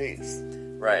that peace.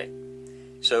 Right.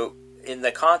 So in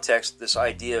the context, this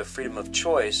idea of freedom of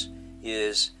choice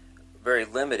is very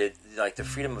limited. Like the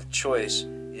freedom of choice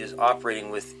is operating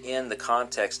within the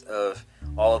context of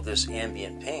all of this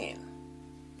ambient pain.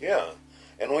 Yeah,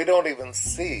 and we don't even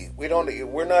see. We're not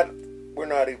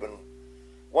even.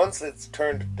 Once it's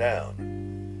turned down,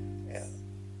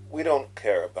 we don't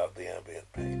care about the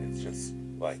ambient pain. It's just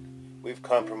like we've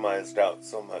compromised out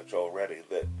so much already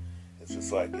that it's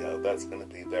just like, yeah, that's going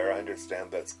to be there. I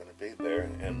understand that's going to be there,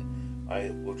 and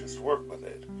I will just work with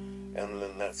it, and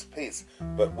then that's peace.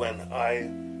 But when I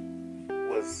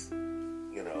was,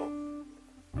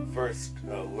 first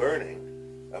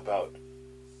learning about,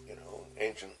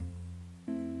 ancient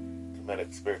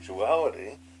Kemetic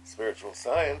spirituality, spiritual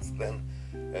science, then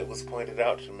it was pointed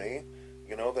out to me,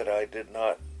 that I did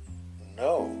not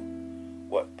know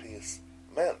what peace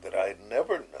meant, that I'd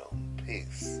never known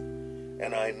peace,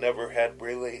 and I never had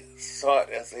really sought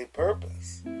as a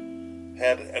purpose,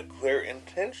 had a clear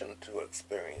intention to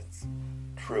experience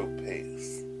true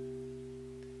peace.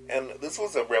 And this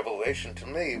was a revelation to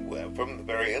me from the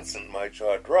very instant my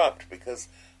jaw dropped, because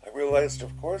I realized,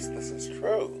 of course, this is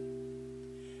true.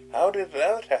 How did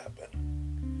that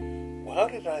happen? How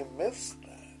did I miss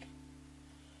that?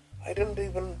 I didn't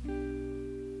even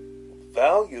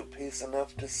value peace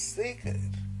enough to seek it.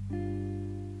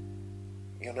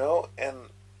 And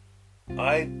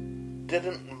I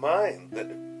didn't mind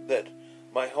that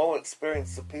my whole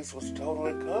experience of peace was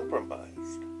totally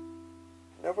compromised.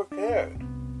 Never cared.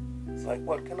 It's like,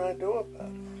 what can I do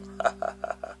about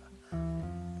it?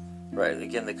 Right,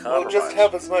 again, the compromise. We'll just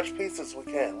have as much peace as we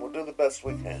can. We'll do the best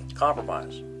we can.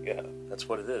 Compromise. Yeah. That's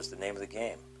what it is, the name of the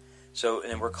game. So,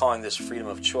 and we're calling this freedom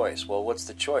of choice. Well, what's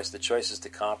the choice? The choice is to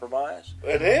compromise?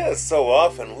 It is, so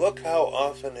often. Look how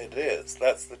often it is.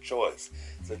 That's the choice.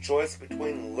 It's a choice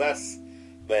between less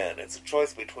than. It's a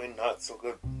choice between not so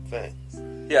good things.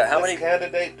 Yeah, how this many...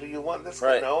 candidate, do you want this?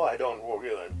 Right. No, I don't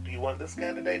really. Do you want this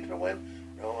candidate to win?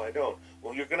 No, I don't.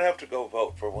 Well, you're going to have to go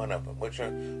vote for one of them.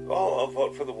 I'll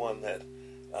vote for the one that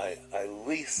I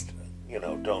least,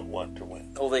 don't want to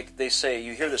win. Oh, they say,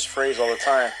 you hear this phrase all the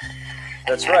time.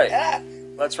 That's right.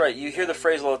 That's right. You hear the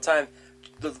phrase all the time,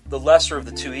 the lesser of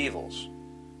the two evils.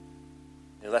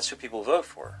 That's who people vote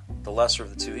for, the lesser of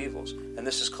the two evils. And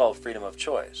this is called freedom of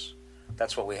choice.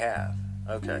 That's what we have.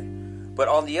 Okay. But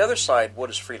on the other side, what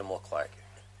does freedom look like?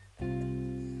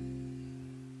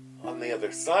 On the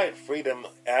other side, freedom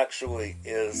actually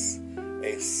is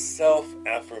a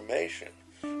self-affirmation.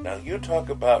 Now, you talk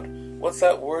about, what's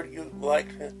that word you like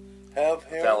to have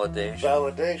here? Validation.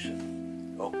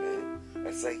 Validation. Okay.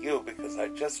 I say you because I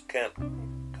just can't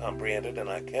comprehend it, and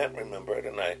I can't remember it,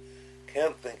 and I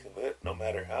can't think of it, no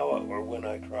matter how or when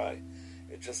I try.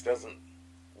 It just doesn't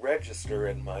register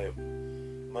in my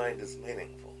mind as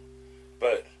meaningful.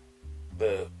 But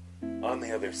on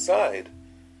the other side,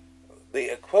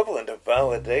 the equivalent of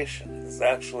validation is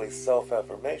actually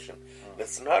self-affirmation.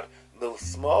 It's not the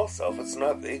small self, it's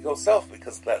not the ego self,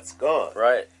 because that's gone.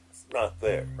 Right. It's not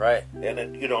there. Right.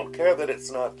 And you don't care that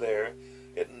it's not there.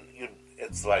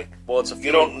 It's like, well, it's a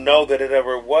you don't know that it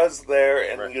ever was there,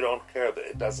 and right. You don't care that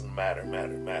it doesn't matter.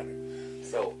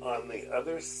 So on the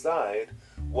other side,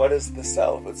 what is the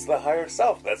self? It's the higher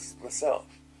self. That's the self.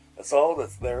 That's all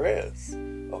that there is.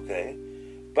 Okay?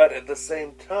 But at the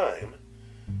same time,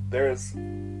 there's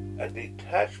a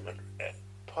detachment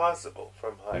possible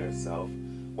from higher self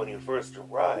when you first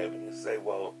arrive and you say,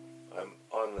 well, I'm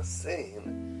on the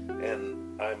scene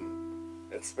and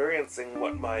I'm experiencing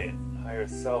what my higher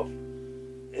self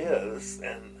is,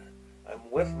 and I'm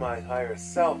with my higher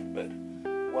self, but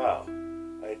wow,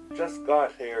 I just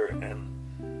got here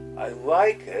and I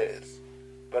like it,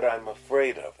 but I'm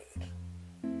afraid of it.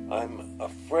 I'm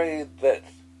afraid that,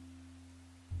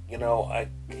 I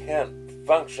can't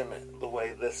function the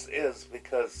way this is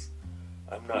because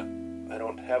I'm not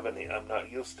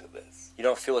used to this. You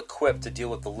don't feel equipped to deal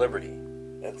with the liberty.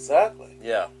 Exactly.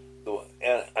 Yeah.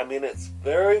 And I mean, it's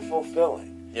very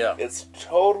fulfilling. Yeah. It's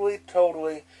totally,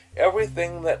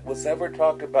 everything that was ever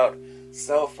talked about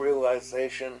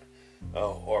self-realization,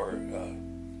 or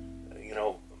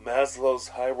Maslow's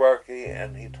hierarchy,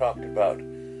 and he talked about,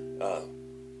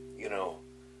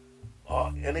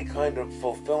 any kind of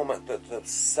fulfillment that the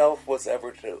self was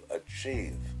ever to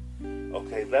achieve.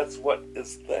 Okay, that's what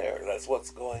is there. That's what's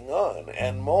going on,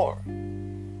 and more.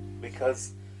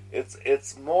 Because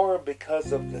It's more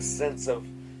because of the sense of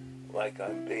like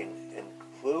I'm being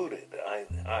included. I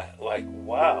like,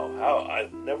 wow, how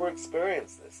I've never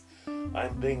experienced this.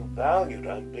 I'm being valued,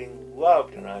 I'm being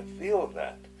loved, and I feel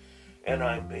that. And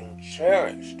I'm being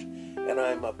cherished, and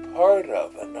I'm a part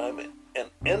of, and I'm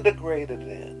integrated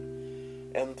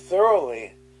in, and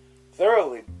thoroughly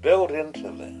built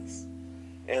into this.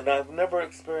 And I've never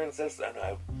experienced this, and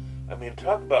I mean,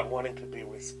 talk about wanting to be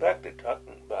respected,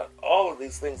 talking about all of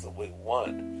these things that we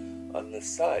want on this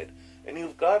side. And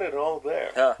you've got it all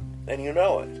there. Huh. And you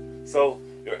know it. So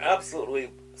you're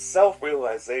absolutely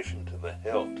self-realization to the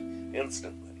hilt,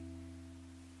 instantly.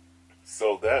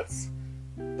 So that's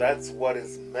what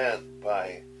is meant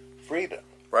by freedom.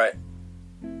 Right.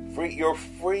 You're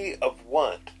free of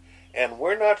want. And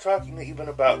we're not talking even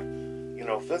about,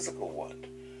 physical want.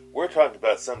 We're talking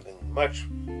about something much,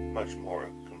 much more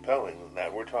compelling than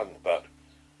that. We're talking about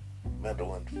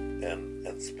mental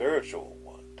and spiritual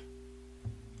want.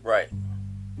 Right.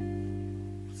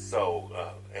 So,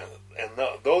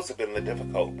 those have been the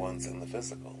difficult ones in the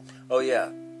physical. Oh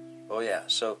yeah.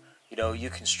 So, you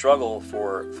can struggle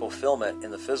for fulfillment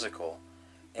in the physical,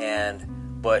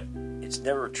 but it's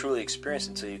never truly experienced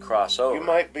until you cross over.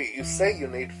 You say you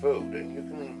need food, and you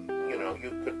can,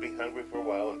 you could be hungry for a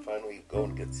while, and finally you go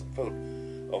and get some food.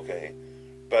 Okay.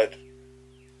 But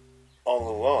all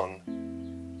along,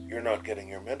 you're not getting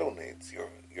your mental needs, your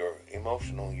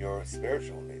emotional, your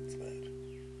spiritual needs met.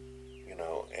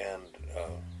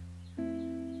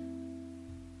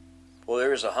 Well,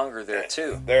 there is a hunger there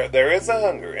too. There is a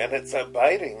hunger, and it's a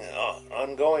biting,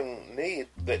 ongoing need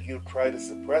that you try to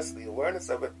suppress the awareness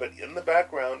of it, but in the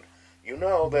background,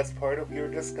 that's part of your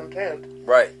discontent.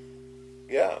 Right.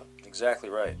 Yeah. Exactly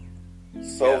right.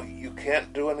 So you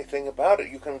can't do anything about it.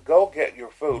 You can go get your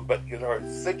food, but there are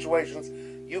situations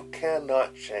you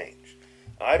cannot change.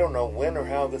 I don't know when or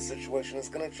how the situation is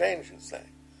going to change, you say.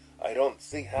 I don't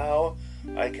see how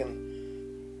I can,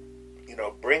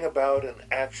 bring about an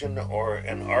action or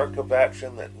an arc of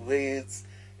action that leads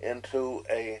into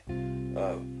a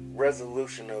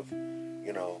resolution of,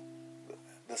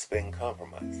 this being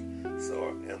compromised. So,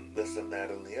 and this and that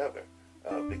and the other.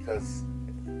 Because,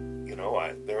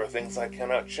 there are things I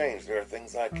cannot change. There are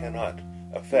things I cannot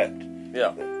affect.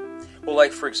 Yeah. Well,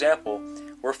 like, for example,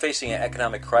 we're facing an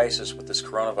economic crisis with this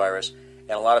coronavirus,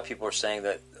 and a lot of people are saying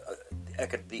that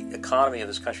the economy of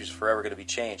this country is forever going to be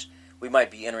changed. We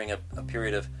might be entering a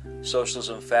period of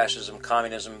socialism, fascism,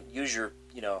 communism. Use your,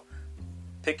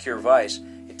 pick your vice.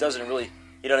 It doesn't really,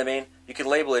 you know what I mean? You can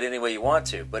label it any way you want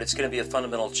to, but it's going to be a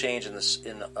fundamental change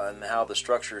in how the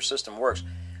structure or system works.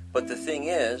 But the thing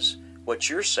is, what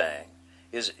you're saying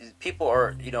is people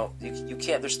are, you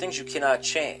can't. There's things you cannot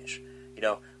change,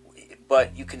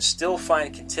 but you can still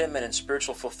find contentment and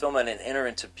spiritual fulfillment and enter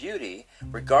into beauty,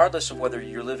 regardless of whether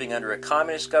you're living under a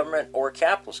communist government or a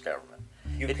capitalist government.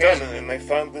 You can, and they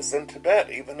found this in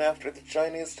Tibet, even after the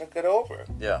Chinese took it over.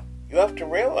 Yeah. You have to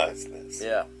realize this.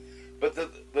 Yeah. But the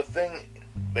thing,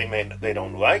 they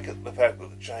don't like it, the fact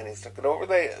that the Chinese took it over.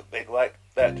 They'd like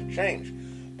that to change.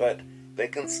 But they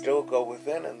can still go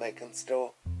within, and they can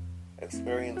still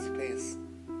experience peace,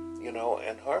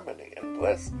 and harmony and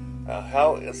bliss.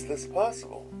 How is this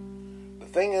possible? The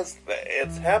thing is, that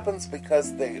it happens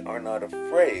because they are not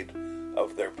afraid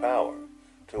of their power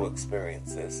to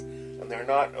experience this. And they're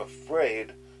not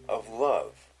afraid of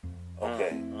love.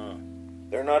 Okay?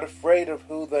 They're not afraid of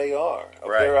who they are,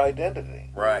 of their identity.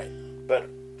 Right. But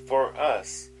for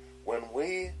us, when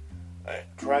we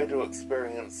try to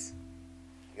experience,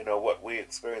 what we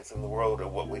experience in the world, or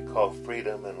what we call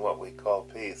freedom and what we call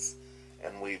peace,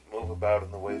 and we move about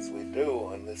in the ways we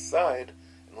do on this side,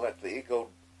 and let the ego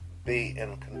be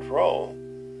in control,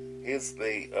 he's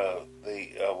the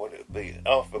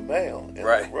alpha male in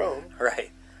the room. Right.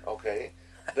 Okay.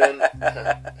 Then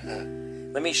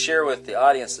let me share with the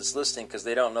audience that's listening, because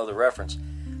they don't know the reference.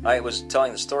 I was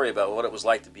telling the story about what it was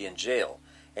like to be in jail,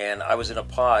 and I was in a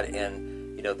pod,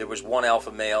 and there was one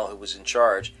alpha male who was in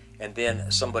charge, and then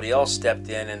somebody else stepped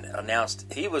in and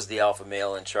announced he was the alpha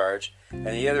male in charge, and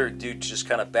the other dude just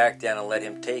kind of backed down and let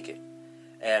him take it.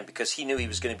 And because he knew he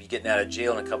was going to be getting out of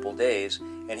jail in a couple of days,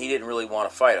 and he didn't really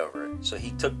want to fight over it, so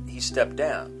he stepped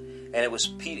down, and it was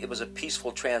a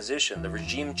peaceful transition, the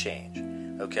regime change.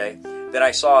 Okay. Then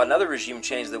I saw another regime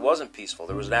change that wasn't peaceful.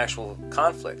 There was an actual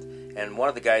conflict, and one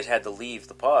of the guys had to leave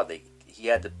the pod. He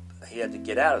had to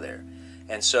get out of there,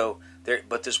 and so there.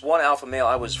 But this one alpha male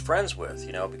I was friends with,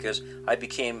 because I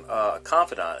became a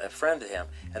confidant, a friend to him,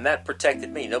 and that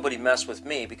protected me. Nobody messed with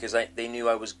me because they knew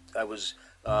I was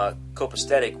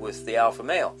copacetic with the alpha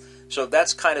male. So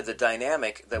that's kind of the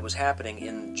dynamic that was happening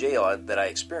in jail that I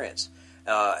experienced.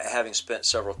 having spent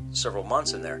several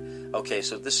months in there. Okay,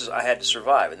 so I had to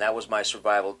survive, and that was my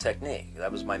survival technique.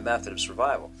 That was my method of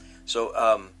survival. So,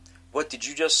 what did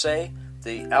you just say?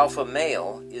 The alpha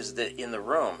male is in the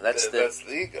room. That's the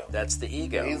ego. That's the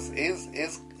ego.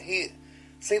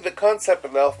 See, the concept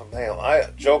of alpha male, I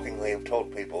jokingly have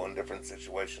told people in different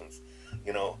situations,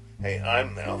 hey,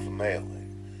 I'm the alpha male,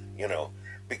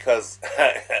 because,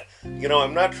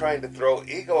 I'm not trying to throw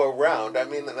ego around. I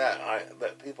mean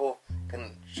that people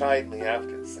can chide me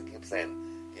after this. I keep saying,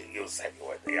 you said you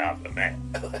were the alpha male.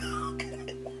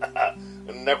 Okay,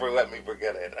 never let me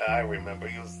forget it. I remember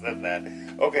you said that.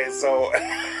 Okay, so,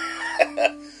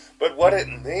 but what it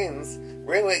means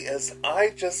really is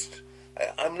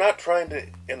I'm not trying to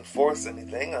enforce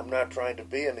anything. I'm not trying to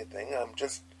be anything.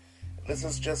 This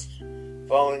is just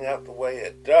falling out the way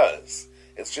it does.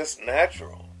 It's just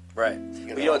natural. Right.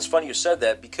 It's funny you said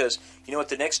that, because you know what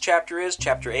the next chapter is?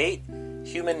 Chapter 8,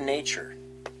 human nature.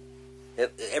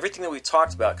 Everything that we've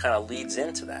talked about kind of leads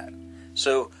into that.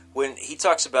 So when he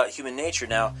talks about human nature,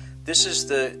 now this is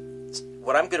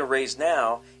what I'm going to raise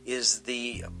now is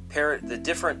the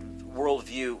different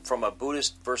worldview from a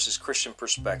Buddhist versus Christian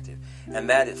perspective, and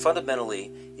that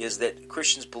fundamentally is that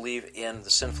Christians believe in the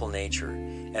sinful nature,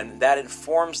 and that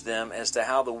informs them as to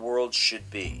how the world should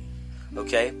be.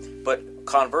 Okay, but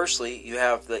conversely, you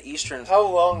have the Eastern. How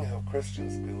long have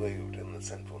Christians believed in the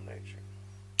sinful nature?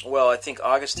 Well, I think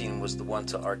Augustine was the one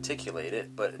to articulate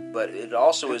it, but it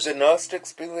also is. Did the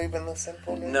Gnostics believe in the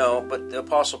sinful nature? No, but the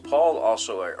Apostle Paul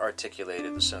also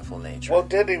articulated the sinful nature. Well,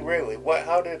 did he really?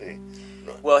 How did he?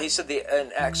 Well, he said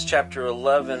in Acts chapter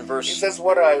 11, verse. He says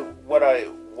what I.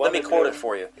 Let me quote it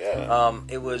for you. Yeah.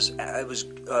 It was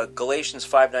Galatians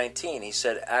 5:19. He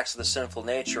said acts of the sinful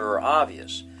nature are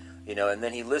obvious, and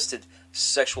then he listed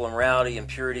sexual immorality,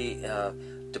 impurity,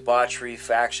 debauchery,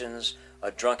 factions,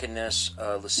 drunkenness,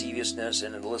 lasciviousness,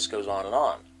 and the list goes on and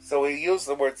on. So he used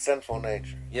the word sinful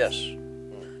nature. Yes.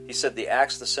 He said the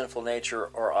acts of the sinful nature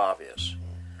are obvious.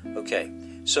 Okay,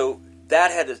 so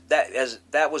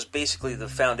that was basically the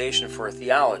foundation for a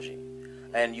theology,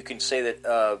 and you can say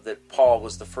that Paul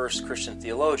was the first Christian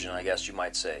theologian, I guess you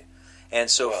might say, and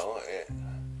so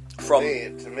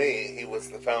to me, he was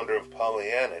the founder of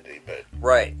Paulianity, but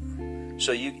right.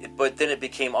 But then it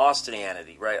became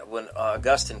Austinianity, right? When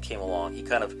Augustine came along, he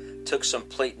kind of took some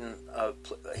Platon.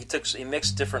 He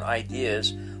mixed different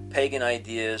ideas, pagan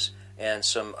ideas, and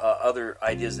some other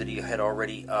ideas that he had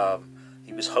already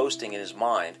he was hosting in his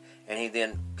mind, and he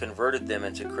then converted them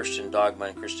into Christian dogma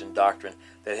and Christian doctrine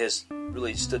that has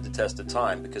really stood the test of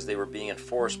time, because they were being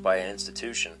enforced by an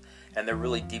institution, and they're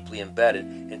really deeply embedded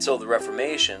until the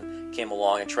Reformation came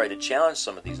along and tried to challenge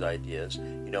some of these ideas.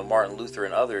 Martin Luther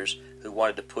and others who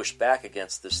wanted to push back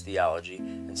against this theology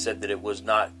and said that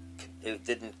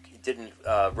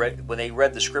when they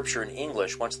read the scripture in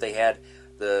English, once they had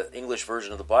the English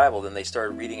version of the Bible, then they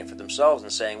started reading it for themselves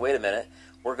and saying, wait a minute,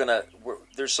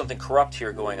 there's something corrupt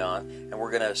here going on, and we're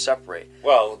going to separate.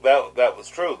 Well, that was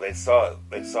true. They saw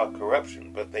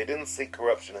corruption, but they didn't see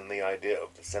corruption in the idea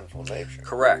of the sinful nature.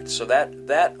 Correct. So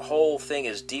that whole thing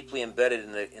is deeply embedded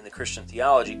in the Christian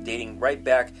theology, dating right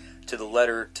back to the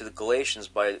letter to the Galatians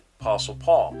by Apostle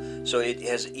Paul. So it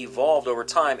has evolved over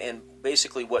time, and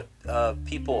basically what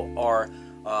people are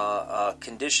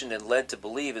conditioned and led to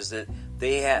believe is that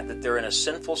they're in a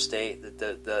sinful state,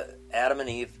 that the Adam and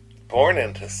Eve born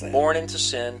into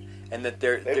sin, and that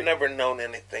they've never known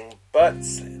anything but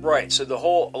sin. Right. So the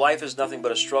whole life is nothing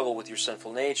but a struggle with your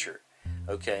sinful nature.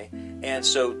 Okay, and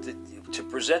so to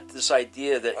present this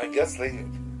idea that I guess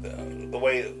the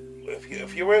way,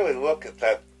 if you really look at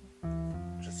that,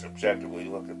 just objectively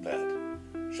look at that,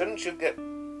 shouldn't you get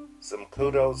some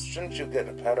kudos? Shouldn't you get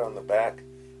a pat on the back,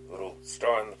 a little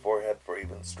star on the forehead for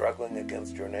even struggling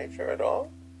against your nature at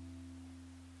all?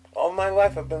 All my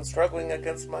life I've been struggling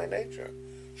against my nature.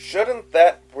 Shouldn't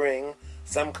that bring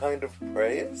some kind of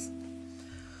praise?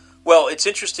 Well, it's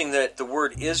interesting that the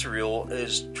word Israel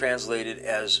is translated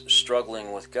as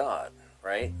struggling with God,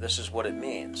 right? This is what it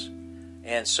means.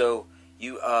 And so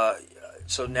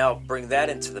so now bring that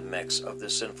into the mix of the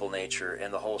sinful nature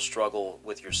and the whole struggle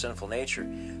with your sinful nature.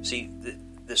 See,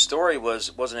 the story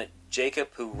wasn't it Jacob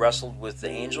who wrestled with the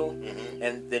angel, mm-hmm.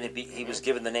 and then he was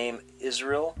given the name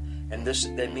Israel, and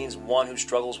that means one who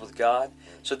struggles with God.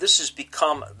 So this has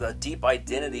become the deep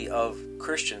identity of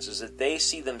Christians, is that they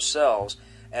see themselves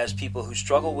as people who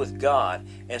struggle with God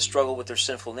and struggle with their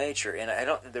sinful nature. And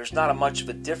there's not much of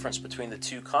a difference between the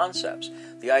two concepts.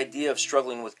 The idea of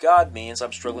struggling with God means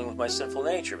I'm struggling with my sinful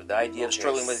nature. But the idea of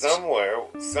struggling with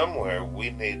somewhere we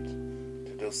need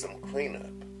to do some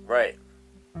cleanup. Right.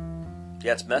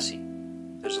 Yeah, it's messy.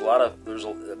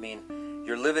 I mean,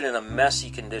 you're living in a messy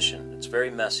condition. It's very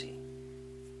messy.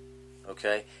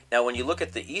 Okay? Now, when you look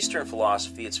at the Eastern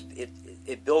philosophy,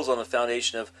 it builds on the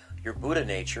foundation of your Buddha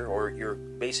nature or your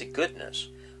basic goodness.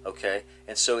 Okay?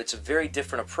 And so it's a very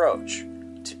different approach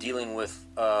to dealing with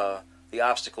the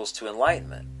obstacles to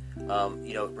enlightenment.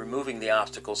 Removing the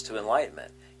obstacles to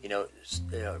enlightenment.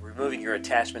 Removing your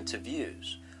attachment to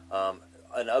views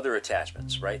and other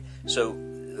attachments, right? So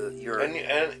you're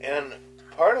and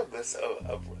part of this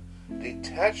of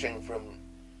detaching from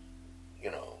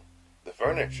the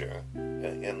furniture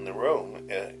in the room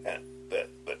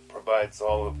that provides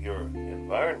all of your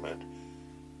environment,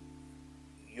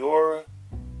 you're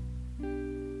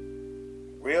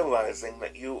realizing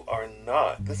that you are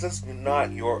not. This is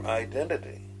not your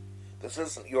identity.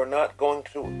 You're not going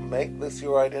to make this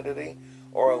your identity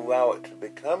or allow it to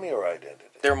become your identity.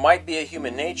 There might be a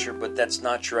human nature, but that's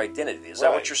not your identity. Is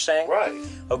that what you're saying? Right.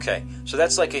 Okay. So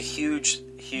that's like a huge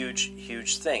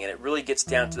thing. And it really gets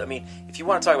down to, if you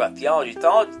want to talk about theology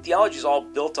is all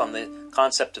built on the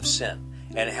concept of sin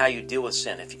and how you deal with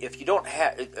sin. If you don't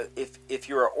have, if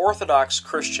you're an Orthodox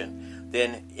Christian,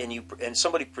 then and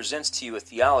somebody presents to you a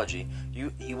theology,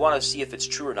 you want to see if it's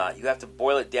true or not. You have to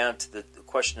boil it down to the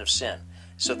question of sin.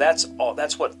 So that's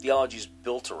what theology is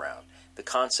built around, the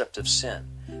concept of sin.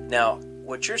 Now,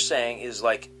 what you're saying is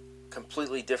like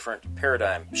completely different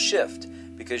paradigm shift,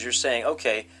 because you're saying,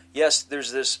 okay, yes,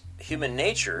 there's this human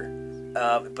nature,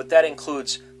 but that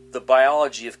includes the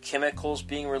biology of chemicals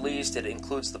being released. It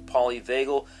includes the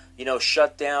polyvagal,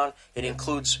 shutdown. It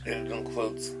includes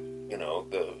the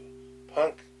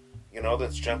punk,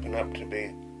 that's jumping up to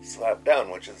be slapped down,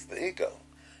 which is the ego,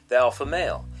 the alpha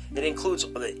male. It includes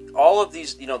all of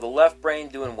these, the left brain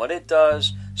doing what it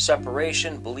does,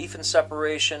 separation, belief in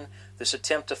separation, this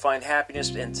attempt to find happiness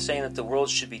and saying that the world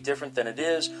should be different than it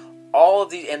is. All of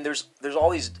these, and there's all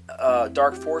these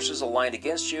dark forces aligned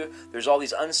against you. There's all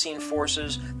these unseen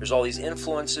forces. There's all these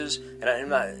influences,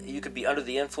 and you could be under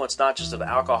the influence not just of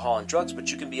alcohol and drugs,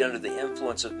 but you can be under the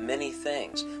influence of many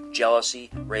things: jealousy,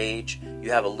 rage.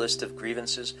 You have a list of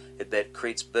grievances that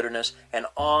creates bitterness, and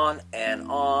on and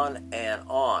on and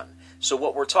on. So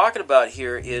what we're talking about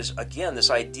here is, again, this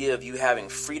idea of you having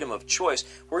freedom of choice.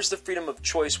 Where's the freedom of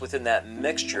choice within that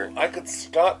mixture? I could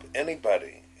stop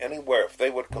anybody anywhere if they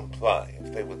would comply,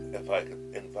 if I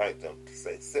could invite them to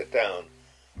say, sit down,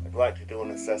 I'd like to do an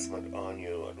assessment on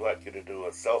you, I'd like you to do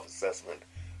a self-assessment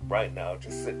right now,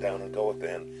 just sit down and go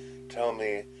within, tell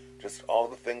me just all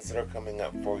the things that are coming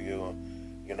up for you,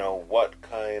 what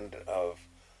kind of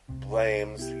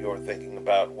blames you're thinking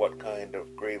about, what kind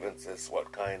of grievances,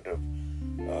 what kind of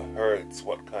hurts,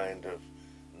 what kind of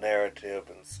narrative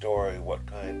and story, what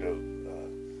kind of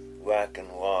lack and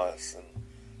loss and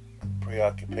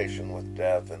preoccupation with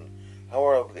death, and how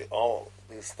are all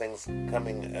these things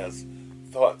coming as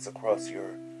thoughts across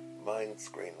your mind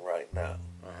screen right now?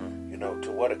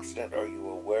 To what extent are you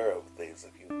aware of these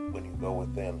when you go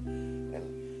within,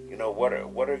 and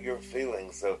what are your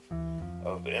feelings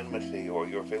of enmity, or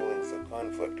your feelings of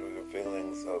conflict, or your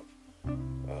feelings of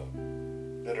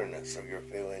bitterness, or your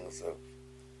feelings of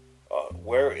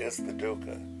where is the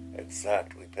dukkha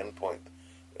exactly? Pinpoint,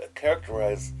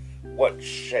 characterize what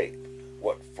shape,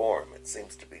 what form it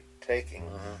seems to be taking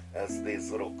as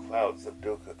these little clouds of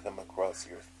dukkha come across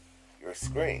your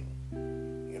screen,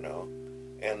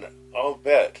 and I'll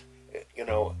bet,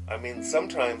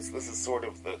 sometimes this is sort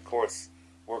of the course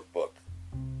workbook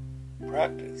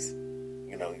practice.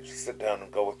 You just sit down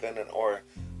and go within, or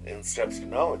in Steps to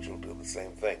Knowledge, you'll do the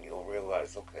same thing. You'll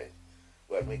realize, okay,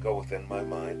 let me go within my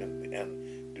mind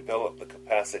and develop the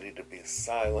capacity to be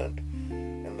silent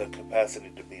and the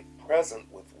capacity to be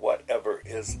present with whatever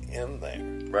is in there.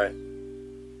 Right.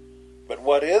 But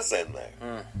what is in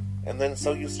there? And then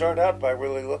so you start out by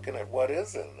really looking at what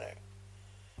is in there.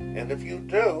 And if you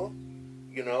do,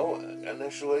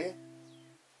 initially,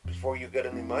 before you get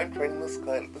any mind training, this is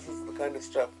the kind of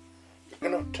stuff you're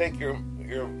going to take your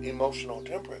emotional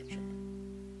temperature.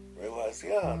 Realize,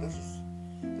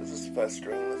 this is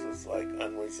festering, this is like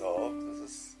unresolved, this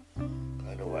is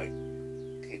kind of like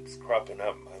keeps cropping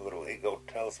up. My little ego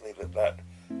tells me that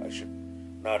I should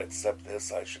not accept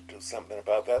this, I should do something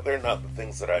about that. They're not the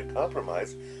things that I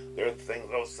compromise. They're the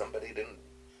things,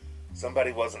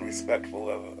 somebody wasn't respectful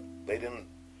of,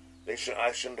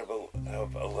 I shouldn't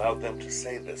have allowed them to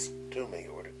say this to me,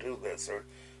 or to do this, or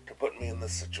to put me in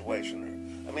this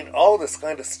situation. All this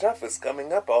kind of stuff is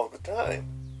coming up all the time.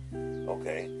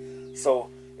 Okay? So,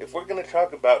 if we're going to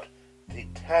talk about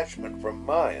detachment from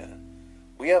Maya,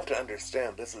 we have to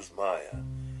understand this is Maya.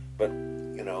 But,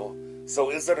 so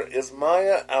is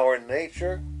Maya our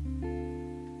nature?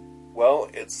 Well,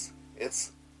 it's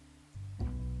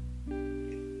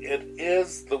it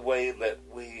is the way that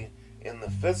we, in the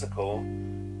physical,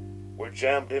 we're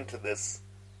jammed into this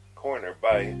corner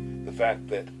by the fact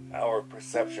that our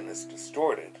perception is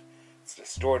distorted. It's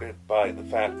distorted by the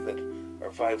fact that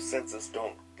our five senses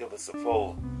don't give us a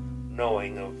full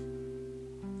knowing of,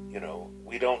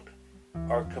 we don't,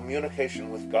 our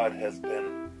communication with God has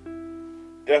been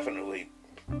definitely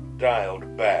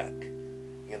dialed back,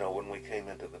 when we came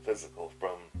into the physical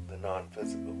from the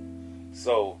non-physical.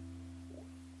 So,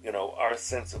 our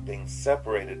sense of being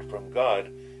separated from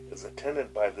God is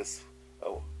attended by this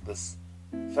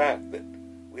fact that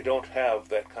we don't have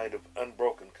that kind of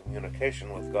unbroken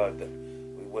communication with God that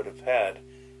we would have had,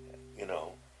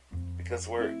 because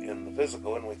we're in the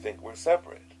physical and we think we're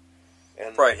separate.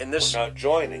 And right, and this, we're not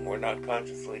joining. We're not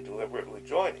consciously, deliberately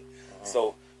joining.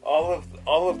 So all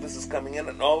of this is coming in,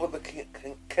 and all of the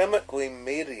chemically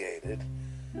mediated,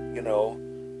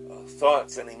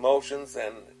 thoughts and emotions,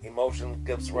 and emotion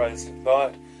gives rise to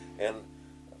thought,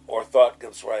 or thought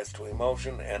gives rise to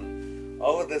emotion, and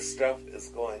all of this stuff is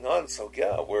going on. So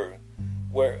yeah,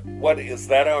 what is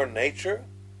that? Our nature?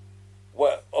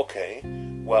 What? Okay.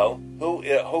 Well,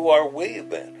 who are we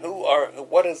then?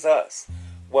 What is us?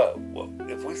 Well,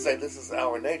 if we say this is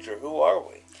our nature, who are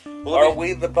we? Are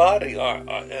we the body?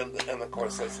 And the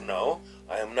Course says, no,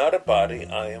 I am not a body,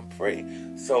 I am free.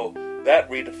 So that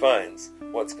redefines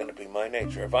what's going to be my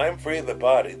nature. If I am free of the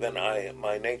body, then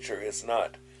my nature is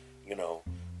not,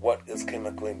 what is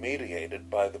chemically mediated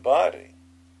by the body.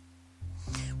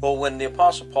 Well, when the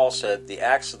Apostle Paul said the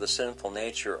acts of the sinful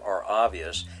nature are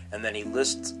obvious, and then he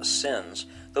lists sins,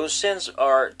 those sins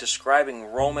are describing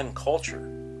Roman culture,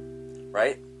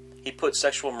 right? He put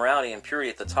sexual immorality and impurity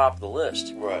at the top of the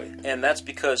list. Right. And that's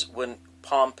because when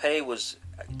Pompey was...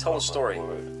 Tell the story.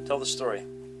 Tell the story.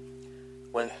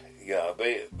 When... Yeah,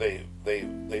 they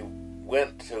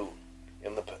went to...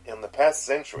 In the past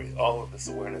century, all of this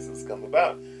awareness has come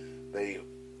about. They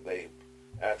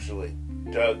actually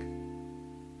dug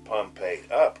Pompeii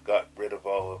up, got rid of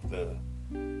all of the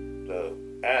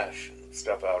ash and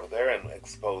stuff out of there, and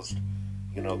exposed,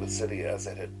 the city as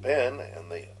it had been, and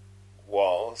the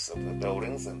walls of the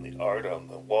buildings and the art on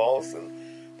the walls, and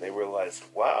they realized,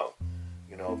 wow,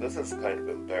 this is kind of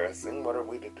embarrassing. What are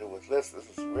we to do with this? This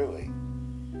is really,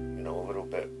 a little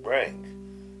bit rank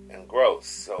and gross.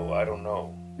 So I don't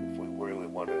know if we really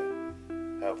want to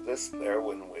have this there.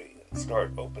 When we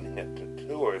start opening it to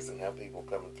tours and have people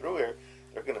coming through here,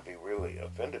 they're going to be really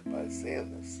offended by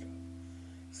seeing this stuff.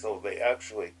 So they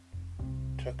actually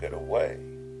took it away.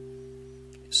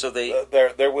 So they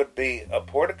there would be a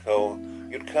portico.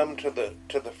 You'd come to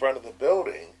the front of the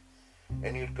building,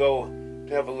 and you'd go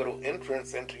to have a little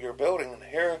entrance into your building, and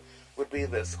here would be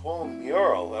this whole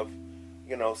mural of,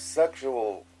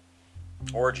 sexual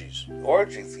orgies.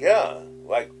 Orgies, yeah.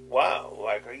 Like, wow.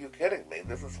 Like, are you kidding me?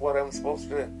 This is what I'm supposed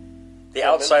to... The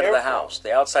outside of the house.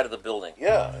 The outside of the building.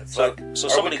 Yeah. It's are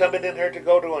we coming in here to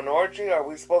go to an orgy? Are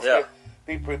we supposed to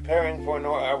be preparing for an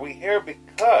orgy? Are we here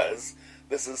because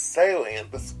this is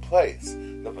salient, this place,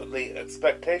 the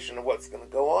expectation of what's going to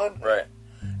go on? Right.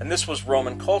 And this was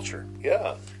Roman culture.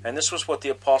 Yeah. And this was what the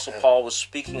Apostle Paul was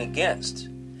speaking against.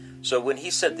 So when he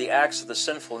said the acts of the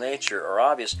sinful nature are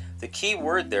obvious, the key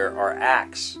word there are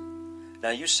acts.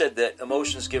 Now you said that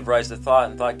emotions give rise to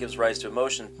thought and thought gives rise to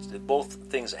emotion, both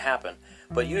things happen.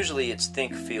 But usually it's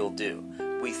think, feel, do.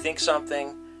 We think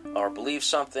something or believe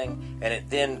something, and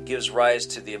it then gives rise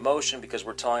to the emotion because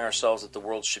we're telling ourselves that the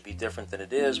world should be different than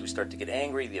it is. We start to get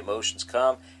angry, the emotions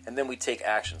come, and then we take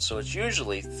action. So it's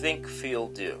usually think, feel,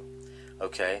 do.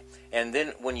 Okay, and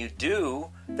then when you do,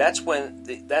 that's when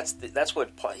that's what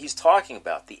he's talking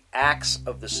about. The acts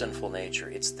of the sinful nature.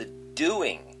 It's the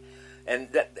doing, and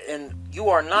you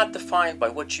are not defined by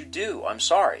what you do. I'm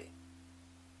sorry,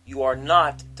 you are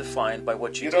not defined by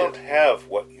what you do. You don't have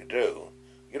what you do.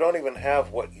 You don't even have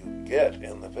what you get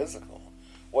in the physical.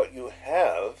 What you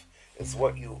have is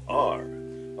what you are.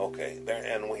 Okay,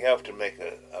 and we have to make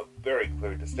a very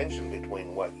clear distinction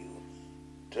between what you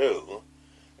do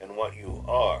and what you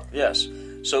are. Yes.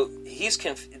 So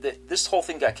this whole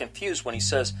thing got confused when he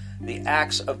says the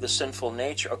acts of the sinful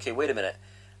nature. Okay, wait a minute.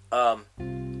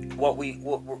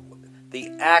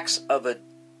 The acts of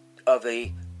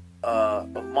a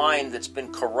mind that's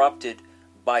been corrupted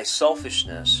by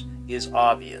selfishness is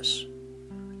obvious.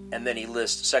 And then he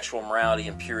lists sexual immorality,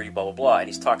 impurity, blah blah blah, and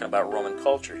he's talking about Roman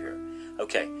culture here.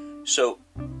 Okay, so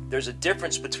there's a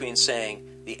difference between saying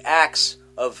the acts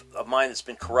of a mind that's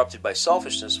been corrupted by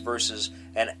selfishness versus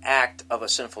an act of a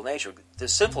sinful nature. The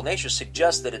sinful nature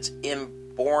suggests that it's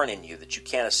born in you, that you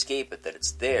can't escape it, that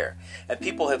it's there. And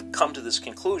people have come to this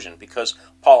conclusion because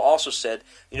Paul also said,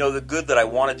 the good that I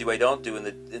want to do, I don't do, and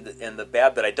the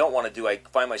bad that I don't want to do, I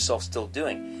find myself still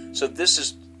doing. So this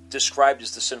is described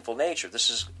as the sinful nature. This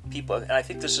is people, and I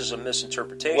think this is a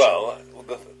misinterpretation. Well,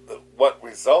 what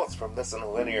results from this in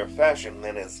a linear fashion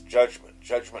then is judgment.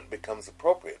 Judgment becomes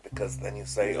appropriate because then you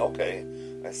say, okay,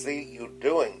 I see you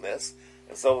doing this,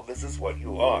 and so this is what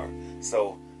you are.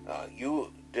 So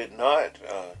you did not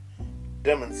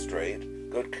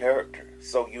demonstrate good character.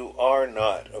 So you are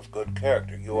not of good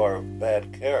character. You are of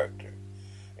bad character.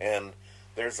 And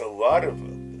there's a lot of,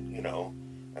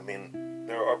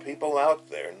 there are people out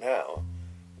there now,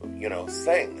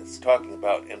 saying this, talking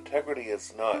about integrity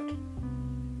is not,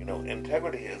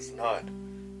 integrity is not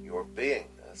your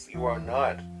beingness. You are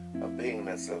not a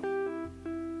beingness of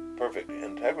perfect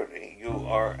integrity. You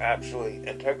are actually,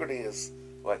 integrity is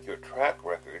like your track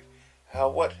record.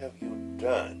 What have you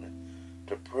done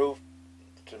to prove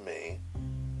to me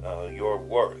your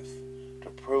worth, to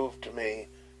prove to me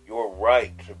your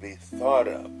right to be thought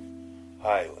of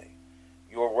highly,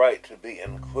 your right to be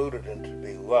included and to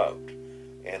be loved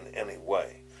in any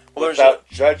way, without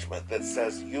judgment that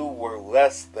says you were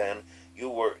less than, you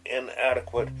were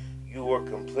inadequate, you were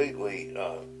completely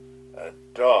a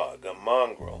dog, a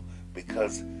mongrel,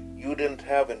 because you didn't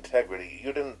have integrity.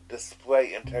 You didn't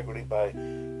display integrity by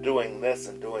doing this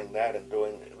and doing that and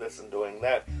doing this and doing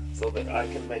that, so that I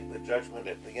can make the judgment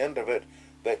at the end of it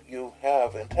that you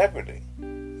have integrity.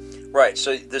 Right.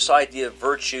 So this idea of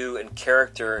virtue and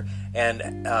character and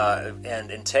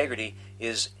integrity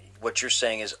is what you're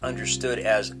saying is understood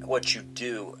as what you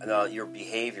do, your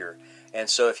behavior. And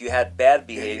so if you had bad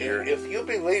behavior, if you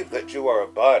believe that you are a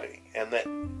body and that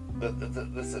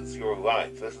this is your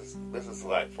life, this is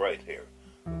life right here,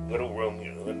 the little room,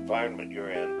 the environment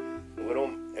you're in, the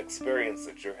little experience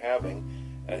that you're having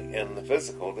in the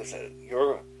physical,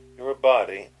 you're a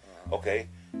body, okay?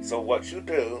 So what you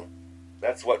do,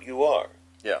 that's what you are.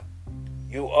 Yeah.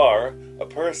 You are a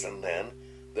person then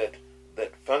that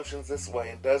functions this way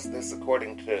and does this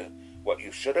according to what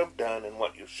you should have done and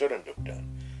what you shouldn't have done.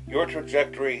 Your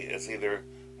trajectory is either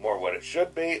more what it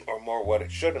should be or more what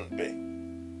it shouldn't be.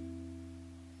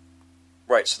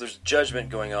 Right, so there's judgment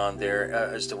going on there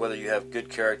as to whether you have good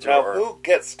character now, or... who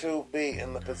gets to be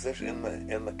in the position,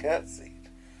 in the cat seat?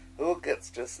 Who gets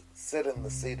to sit in the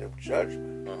seat of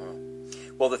judgment?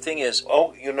 Mm-hmm. Well, the thing is...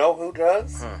 Oh, you know who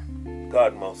does?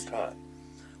 God Most High.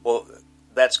 Well,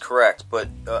 that's correct, but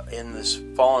in this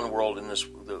fallen world,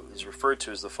 is referred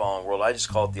to as the fallen world, I just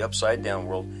call it the upside-down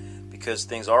world, because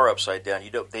things are upside down.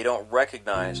 They don't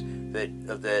recognize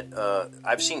that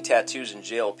I've seen tattoos in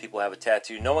jail. People have a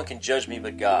tattoo. No one can judge me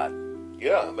but God.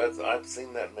 Yeah, I've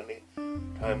seen that many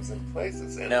times in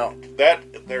places, and now, that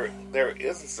there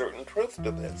is a certain truth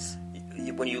to this.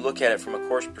 When you look at it from a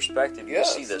Course perspective, you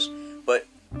yes. see this. But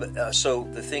so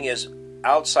the thing is,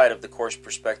 outside of the Course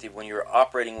perspective, when you're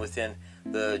operating within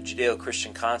the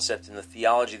Judeo-Christian concept and the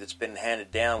theology that's been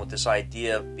handed down with this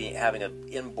idea of having an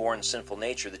inborn sinful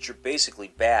nature, that you're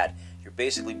basically bad. You're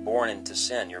basically born into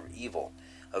sin. You're evil,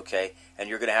 okay? And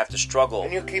you're going to have to struggle.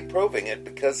 And you keep proving it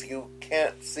because you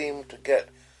can't seem to get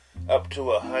up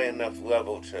to a high enough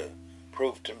level to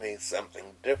prove to me something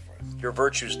different. Your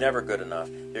virtue's never good enough.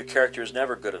 Your character is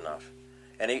never good enough.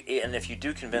 And if you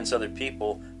do convince other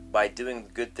people by doing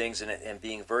good things and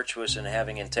being virtuous and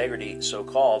having integrity,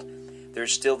 so-called,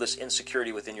 there's still this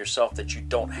insecurity within yourself that you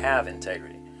don't have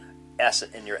integrity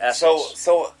in your essence.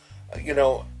 So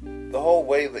the whole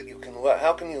way that you can love,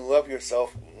 how can you love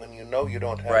yourself when you know you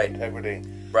don't have integrity?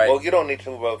 Right. Well, you don't need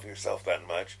to love yourself that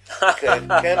much. It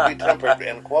can be tempered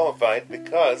and qualified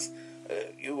because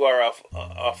you are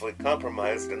awfully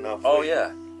compromised and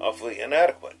awfully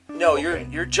inadequate. No, okay.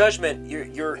 your judgment,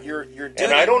 your duty.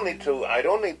 And I don't need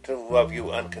to love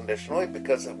you unconditionally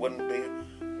because it wouldn't be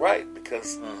right,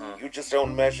 because you just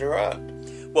don't measure up.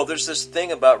 Well, there's this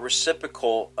thing about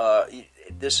reciprocal.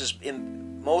 This is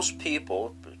in most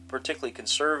people, particularly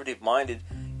conservative-minded.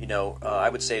 I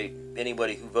would say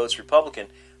anybody who votes Republican,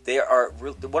 they are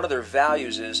one of their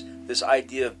values is this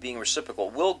idea of being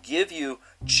reciprocal. We'll give you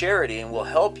charity and we'll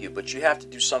help you, but you have to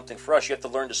do something for us. You have to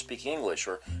learn to speak English,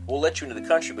 or we'll let you into the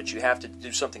country, but you have to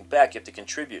do something back. You have to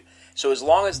contribute. So as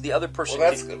long as the other person,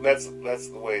 that's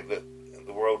the way that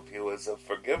the worldview is of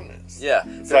forgiveness. Yeah,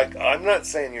 it's like, I'm not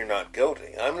saying you're not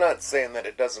guilty. I'm not saying that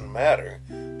it doesn't matter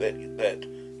that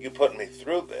you put me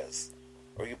through this,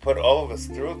 or you put all of us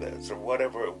through this, or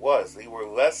whatever it was, that you were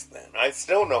less than. I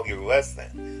still know you're less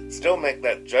than. Still make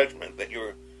that judgment that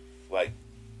you're like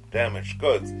damaged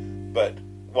goods, but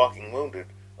walking wounded.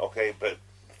 Okay, but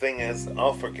the thing is,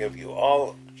 I'll forgive you.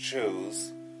 I'll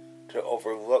choose to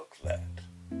overlook that.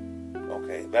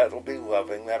 Okay, that'll be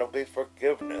loving, that'll be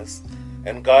forgiveness.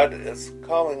 And God is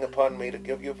calling upon me to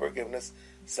give you forgiveness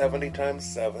 70 times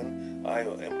 7. I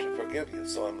am to forgive you.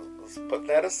 So let's put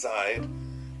that aside.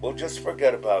 We'll just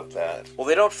forget about that. Well,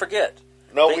 they don't forget.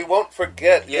 No, we won't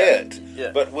forget it.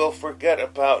 Yeah. But we'll forget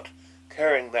about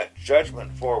carrying that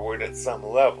judgment forward at some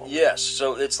level. Yes,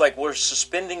 so it's like we're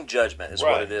suspending judgment is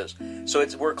Right. what it is. So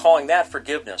we're calling that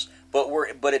forgiveness,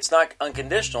 but it's not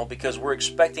unconditional because we're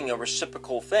expecting a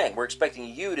reciprocal thing. We're expecting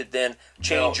you to then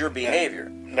change your behavior.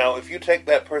 Now, if you take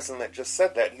that person that just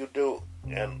said that, you do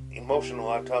an emotional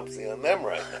autopsy on them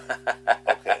right now.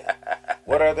 Okay.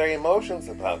 What are their emotions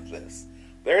about this?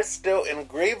 They're still in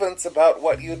grievance about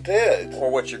what you did. Or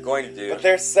what you're going to do. But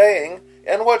they're saying,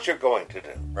 and what you're going to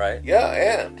do. Right. Yeah,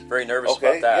 and. Very nervous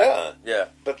Okay, about that. yeah.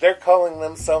 But they're calling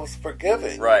themselves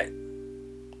forgiving. Right.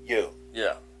 You.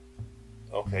 Yeah.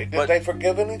 Okay. Did they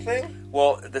forgive anything?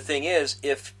 Well, the thing is,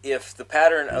 if the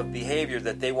pattern of behavior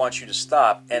that they want you to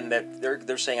stop, and that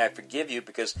they're saying I forgive you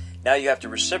because now you have to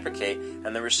reciprocate,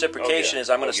 and the reciprocation is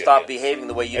I'm going to stop behaving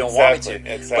the way you don't want me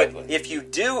to. Exactly. But if you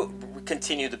do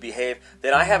continue to behave,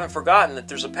 then I haven't forgotten that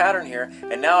there's a pattern here,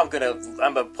 and now I'm gonna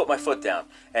put my foot down.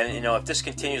 And if this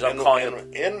continues, I'm calling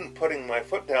it. In putting my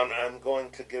foot down, I'm going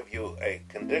to give you a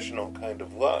conditional kind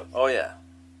of love. Oh yeah,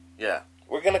 yeah.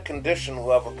 We're going to condition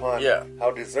love upon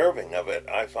how deserving of it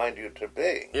I find you to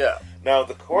be. Yeah. Now,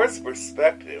 the Course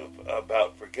perspective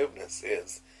about forgiveness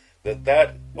is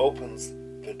that opens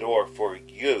the door for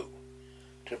you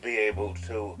to be able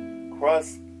to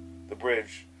cross the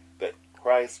bridge that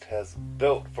Christ has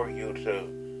built for you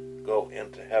to go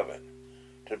into heaven.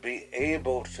 To be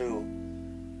able to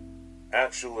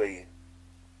actually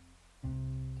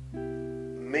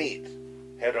meet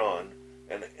head on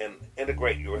and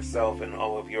integrate yourself in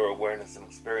all of your awareness and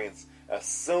experience.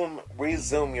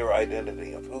 Resume your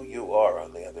identity of who you are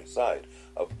on the other side,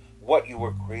 of what you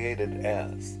were created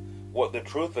as, what the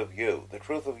truth of you, the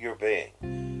truth of your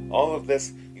being. All of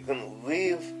this, you can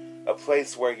leave a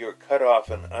place where you're cut off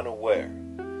and unaware,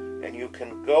 and you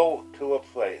can go to a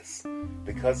place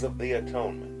because of the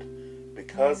atonement,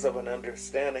 because of an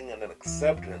understanding and an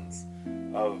acceptance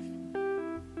of,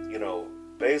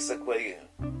 basically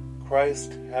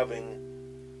Christ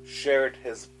having shared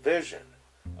his vision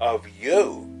of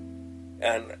you,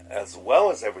 and as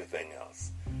well as everything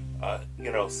else,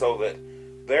 so that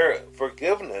their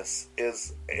forgiveness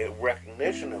is a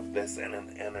recognition of this and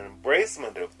an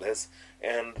embracement of this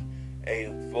and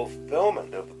a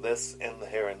fulfillment of this in the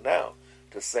here and now.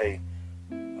 To say,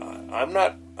 I'm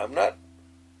not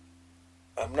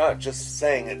just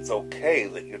saying it's okay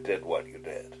that you did what you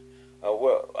did.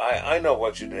 I know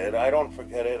what you did. I don't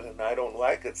forget it, and I don't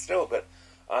like it still, but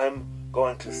I'm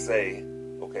going to say,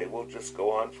 okay, we'll just go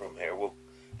on from here. We'll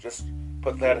just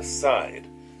put that aside,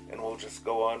 and we'll just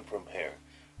go on from here.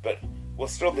 But we'll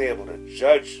still be able to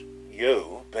judge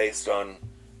you based on,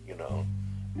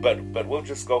 but we'll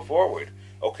just go forward.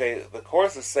 Okay, the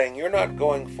Course is saying you're not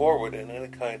going forward in any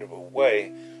kind of a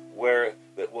way where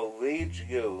that will lead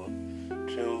you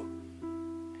to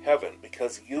heaven,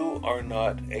 because you are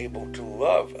not able to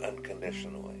love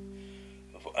unconditionally.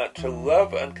 To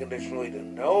love unconditionally, to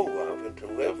know love, and to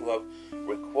live love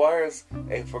requires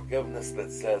a forgiveness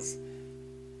that says,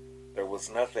 there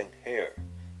was nothing here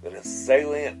that is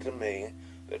salient to me,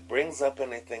 that brings up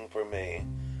anything for me,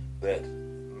 that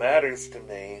matters to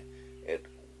me. It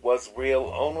was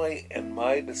real only in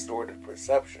my distorted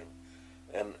perception,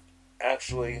 and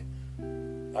actually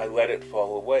I let it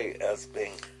fall away as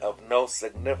being of no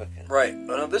significance. Right.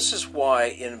 Now, this is why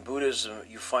in Buddhism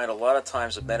you find a lot of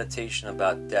times a meditation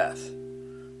about death.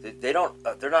 They're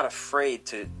not afraid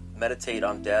to meditate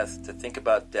on death, to think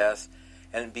about death,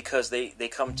 and because they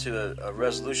come to a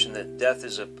resolution that death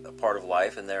is a part of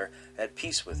life, and they're at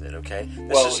peace with it. Okay.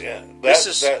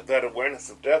 That awareness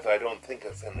of death, I don't think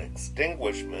is an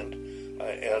extinguishment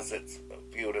as it's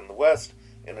viewed in the West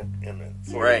in a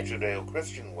sort of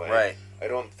Judeo-Christian way. Right. I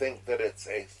don't think that it's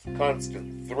a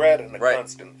constant threat and a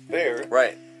constant fear.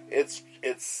 Right. It's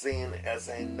seen as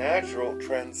a natural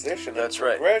transition and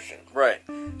right. progression. Right.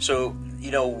 So,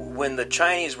 when the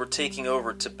Chinese were taking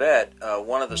over Tibet,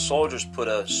 one of the soldiers put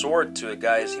a sword to a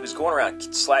guy. He was going around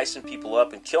slicing people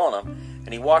up and killing them.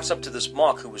 And he walks up to this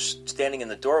monk who was standing in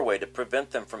the doorway to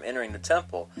prevent them from entering the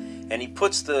temple. And he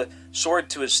puts the sword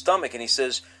to his stomach and he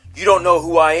says, "You don't know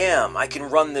who I am. I can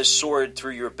run this sword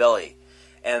through your belly."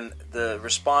 And the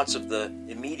response of the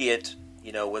immediate,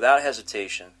 without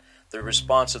hesitation, the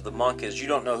response of the monk is, "You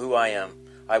don't know who I am.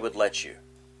 I would let you."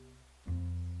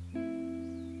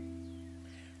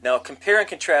 Now, compare and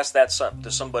contrast that to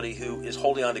somebody who is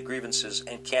holding on to grievances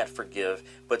and can't forgive,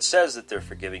 but says that they're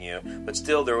forgiving you, but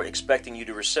still they're expecting you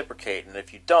to reciprocate. And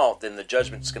if you don't, then the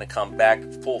judgment is going to come back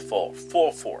full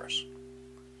force.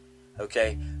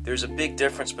 Okay? There's a big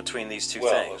difference between these two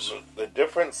things. The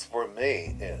difference for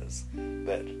me is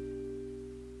that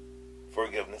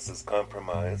forgiveness is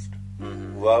compromised,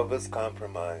 love is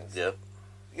compromised. Yep.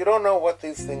 You don't know what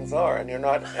these things are, and you're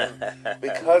not,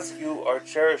 because you are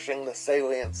cherishing the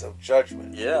salience of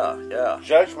judgment. Yeah.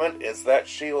 Judgment is that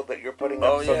shield that you're putting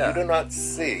up, so you do not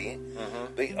see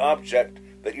the object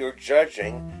that you're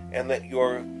judging and that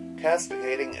you're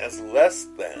castigating as less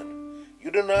than.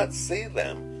 You do not see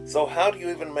them, so how do you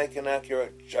even make an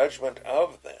accurate judgment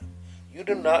of them? You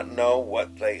do not know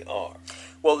what they are.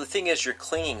 Well, the thing is, you're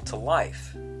clinging to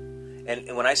life.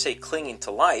 And when I say clinging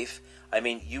to life, I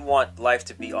mean, you want life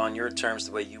to be on your terms,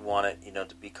 the way you want it,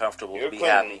 to be comfortable, to be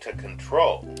happy. You're clinging to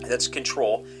control. That's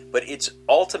control, but it's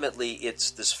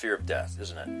this fear of death,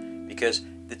 isn't it? Because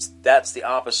that's the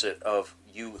opposite of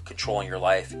you controlling your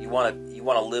life. You want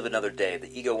to live another day.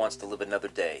 The ego wants to live another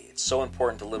day. It's so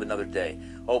important to live another day.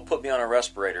 Oh, put me on a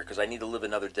respirator because I need to live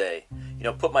another day.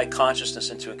 Put my consciousness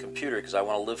into a computer because I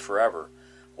want to live forever.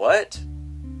 What?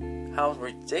 How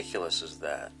ridiculous is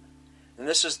that? And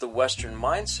this is the Western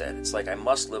mindset. It's like, I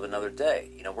must live another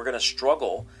day. We're going to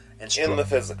struggle. In the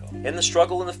physical. In the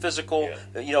struggle, in the physical.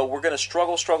 Yeah. We're going to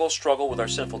struggle with our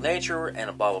sinful nature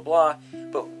and blah, blah, blah.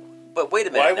 But wait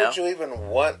a minute now. Why would you even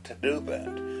want to do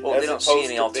that? Well, they don't see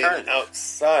any alternative.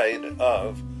 Outside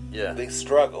of the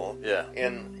struggle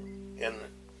in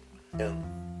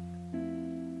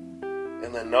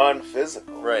the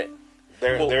non-physical. Right.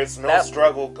 There's no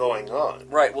struggle going on.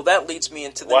 Right. Well, that leads me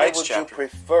into the next chapter. Why would you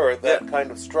prefer that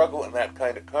kind of struggle and that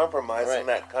kind of compromise and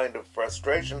that kind of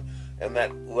frustration and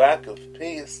that lack of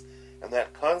peace and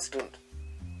that constant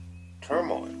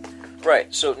turmoil?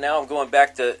 Right. So now I'm going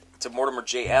back to Mortimer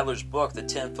J. Adler's book, The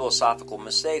 10 Philosophical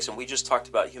Mistakes, and we just talked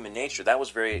about human nature. That was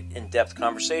very in-depth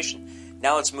conversation.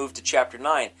 Now let's move to Chapter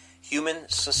 9, Human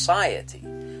Society.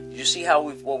 You see how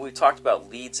what we've talked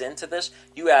about leads into this?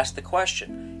 You asked the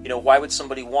question, why would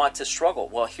somebody want to struggle?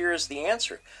 Well, here's the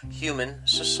answer. Human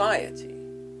society.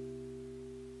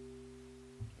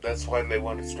 That's why they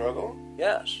want to struggle?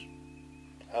 Yes.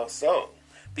 How so?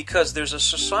 Because there's a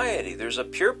society, there's a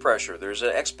peer pressure, there's an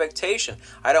expectation.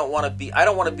 I don't want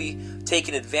to be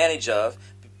taken advantage of.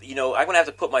 I'm going to have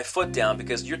to put my foot down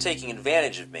because you're taking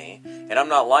advantage of me, and I'm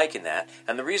not liking that.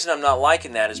 And the reason I'm not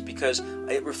liking that is because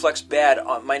it reflects bad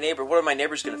on my neighbor. What are my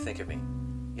neighbors going to think of me?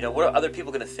 What are other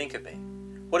people going to think of me?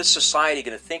 What is society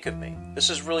going to think of me? This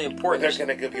is really important. Well, they're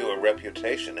going to give you a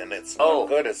reputation, and it's no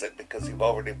good, is it? Because you've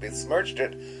already besmirched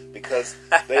it, because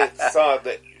they saw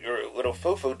that your little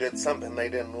foo-foo did something they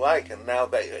didn't like, and now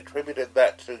they attributed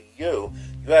that to you.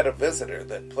 You had a visitor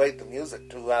that played the music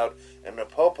too loud, and the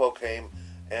popo came,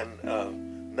 and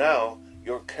now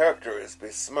your character is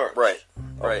besmirched. Right.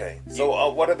 Okay.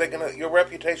 So what are they going to... Your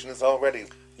reputation is already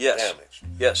damaged.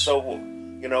 Yes. So...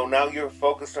 now you're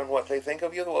focused on what they think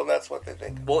of you? Well, that's what they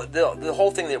think of you. Well, the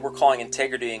whole thing that we're calling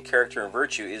integrity and character and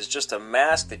virtue is just a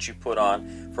mask that you put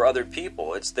on for other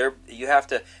people. It's there. You have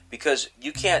to, because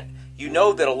you can't,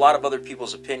 that a lot of other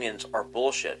people's opinions are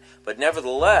bullshit, but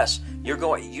nevertheless, you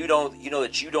know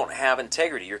that you don't have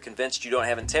integrity. You're convinced you don't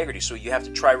have integrity, so you have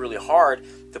to try really hard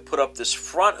to put up this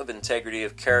front of integrity,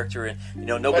 of character, and,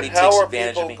 nobody takes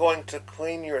advantage of me. How are people going to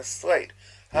clean your slate?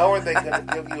 How are they going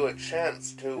to give you a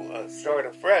chance to start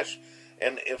afresh?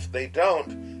 And if they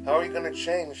don't, how are you going to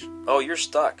change? Oh, you're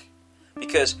stuck.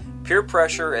 Because peer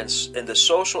pressure and the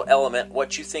social element,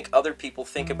 what you think other people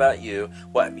think about you,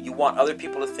 what you want other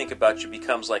people to think about you,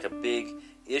 becomes like a big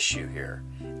issue here.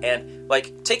 And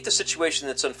take the situation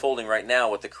that's unfolding right now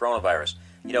with the coronavirus.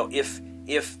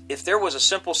 If there was a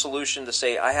simple solution to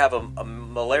say, I have a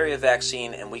malaria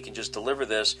vaccine and we can just deliver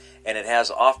this and it has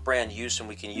off-brand use and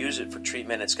we can use it for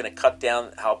treatment, it's going to cut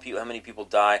down how many people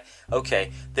die,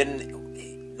 okay,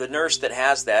 then the nurse that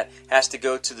has that has to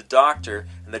go to the doctor,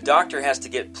 and the doctor has to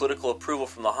get political approval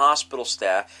from the hospital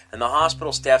staff, and the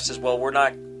hospital staff says, well, we're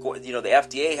not, the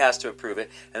FDA has to approve it,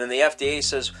 and then the FDA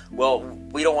says, well,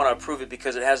 we don't want to approve it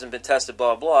because it hasn't been tested,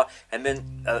 blah, blah, and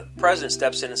then the president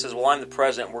steps in and says, well, I'm the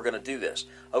president, we're going to do this.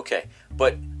 Okay,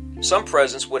 but some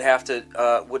presidents would have to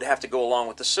go along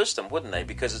with the system, wouldn't they?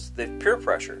 Because it's the peer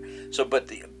pressure. So,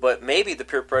 but maybe the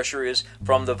peer pressure is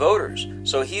from the voters.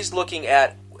 So he's looking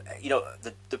at,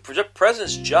 the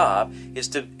president's job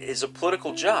is a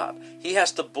political job. He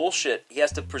has to bullshit. He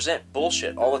has to present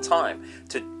bullshit all the time.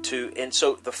 And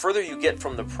so the further you get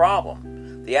from the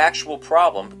problem, the actual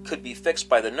problem could be fixed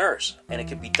by the nurse, and it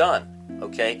could be done.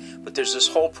 okay? But there's this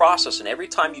whole process, and every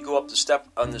time you go up the step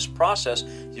on this process,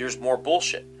 there's more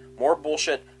bullshit,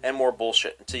 and more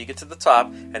bullshit until you get to the top,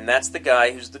 and that's the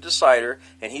guy who's the decider,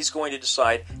 and he's going to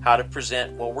decide how to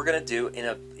present what we're going to do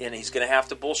and he's going to have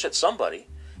to bullshit somebody.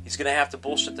 He's going to have to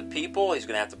bullshit the people. He's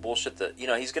going to have to bullshit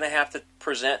he's going to have to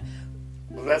present.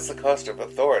 Well, that's the cost of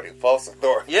authority, false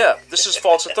authority. Yeah, this is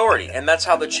false authority, and that's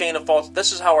how the chain of false.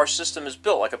 This is how our system is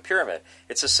built, like a pyramid.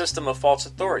 It's a system of false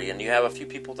authority, and you have a few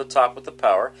people at the top with the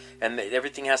power, and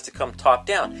everything has to come top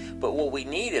down. But what we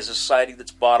need is a society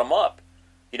that's bottom up.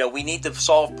 We need to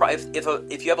solve.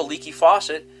 If you have a leaky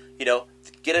faucet,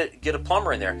 get a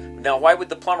plumber in there. Now, why would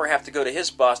the plumber have to go to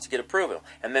his boss to get approval,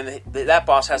 and then that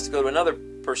boss has to go to another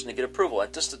person to get approval?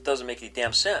 It just doesn't make any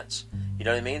damn sense. You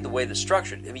know what I mean? The way that's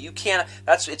structured. I mean, you can't.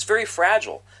 It's very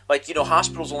fragile. Like,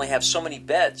 hospitals only have so many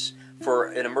beds for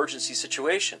an emergency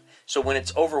situation. So when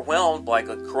it's overwhelmed, like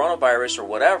a coronavirus or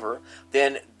whatever,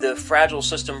 then the fragile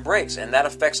system breaks, and that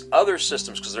affects other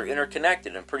systems because they're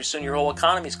interconnected, and pretty soon your whole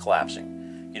economy is collapsing.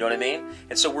 You know what I mean?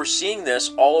 And so we're seeing this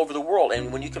all over the world.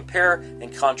 And when you compare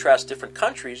and contrast different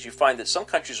countries, you find that some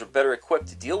countries are better equipped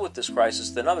to deal with this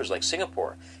crisis than others. Like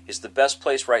Singapore is the best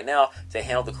place right now to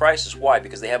handle the crisis. Why?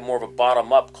 Because they have more of a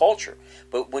bottom-up culture.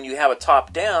 But when you have a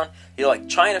top-down, like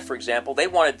China, for example, they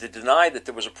wanted to deny that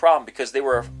there was a problem because they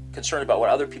were concerned about what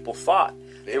other people thought.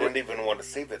 They didn't even want to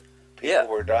see that people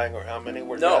were dying or how many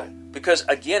were dying. No, because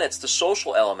again, it's the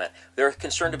social element. They're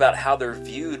concerned about how they're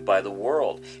viewed by the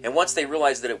world. And once they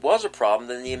realized that it was a problem,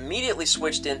 then they immediately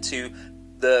switched into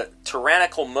the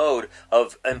tyrannical mode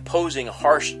of imposing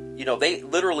harsh, they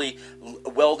literally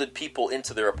welded people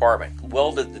into their apartment,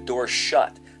 welded the doors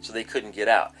shut so they couldn't get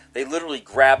out. They literally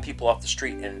grabbed people off the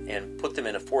street and put them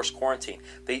in a forced quarantine.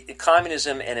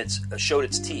 Communism, and it showed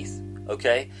its teeth.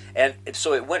 Okay? And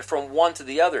so it went from one to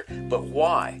the other. But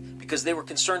why? Because they were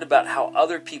concerned about how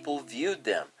other people viewed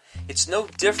them. It's no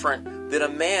different than a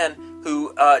man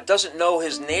who doesn't know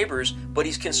his neighbors, but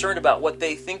he's concerned about what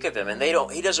they think of him, and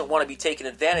he doesn't want to be taken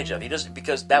advantage of. He doesn't,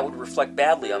 because that would reflect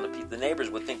badly on the neighbors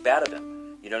would think bad of him.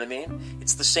 You know what I mean?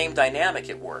 It's the same dynamic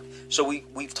at work. So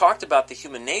we've talked about the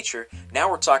human nature. Now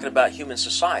we're talking about human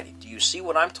society. Do you see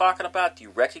what I'm talking about? Do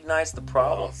you recognize the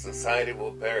problem? Well, society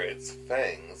will bear its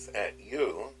fangs at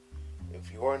you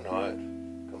if you are not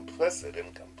complicit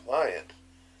and compliant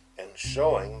and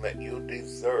showing that you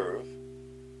deserve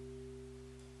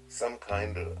some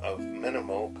kind of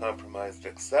minimal compromised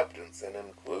acceptance and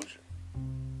inclusion.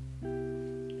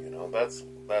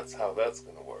 That's how that's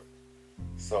going to work.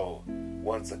 So,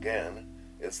 once again,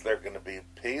 is there going to be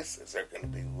peace? Is there going to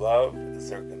be love? Is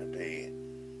there going to be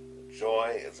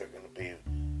joy? Is there going to be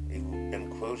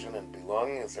inclusion and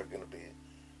belonging? Is there going to be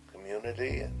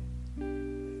community? And,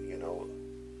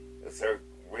 is there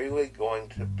really going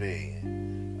to be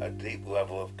a deep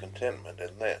level of contentment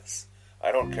in this?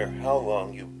 I don't care how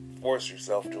long you force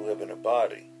yourself to live in a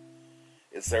body.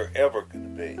 Is there ever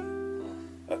going to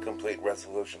be a complete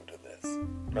resolution to this?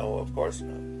 No, of course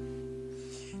not.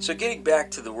 So getting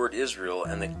back to the word Israel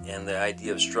and the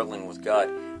idea of struggling with God,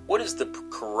 what is the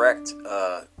correct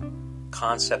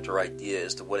concept or idea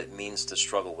as to what it means to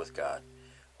struggle with God?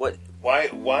 Why?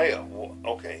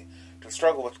 Okay, to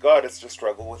struggle with God is to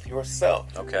struggle with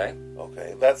yourself. Okay.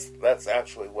 That's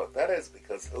actually what that is,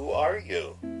 because who are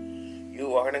you?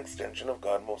 You are an extension of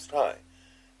God Most High,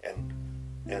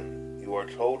 and you are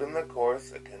told in the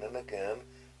Course again and again,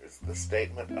 is the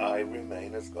statement, "I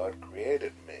remain as God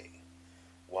created me."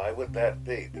 Why would that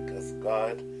be? Because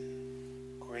God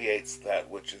creates that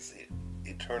which is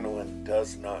eternal and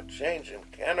does not change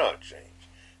and cannot change,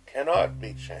 cannot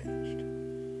be changed.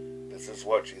 This is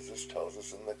what Jesus tells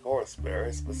us in the Course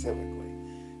very specifically.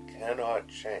 Cannot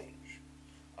change.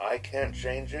 I can't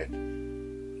change it.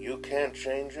 You can't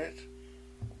change it.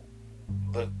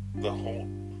 The whole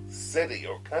city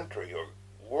or country or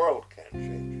world can't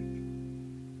change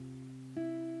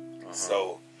it.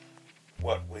 So,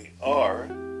 what we are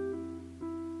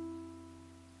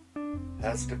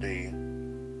has to be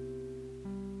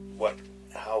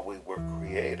how we were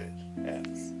created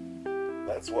as.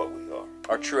 That's what we are.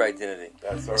 Our true identity.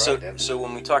 That's our identity. So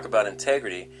when we talk about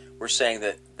integrity, we're saying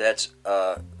that that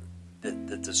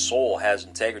the soul has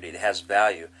integrity. It has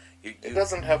value. It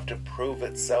doesn't have to prove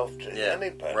itself to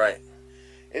anybody. Right.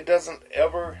 It doesn't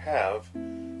ever have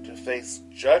to face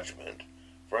judgment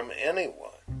from anyone.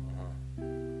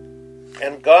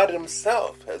 And God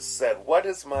Himself has said, "What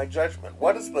is my judgment?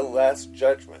 What is the last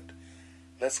judgment?"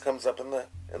 This comes up in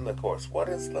the Course. What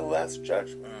is the last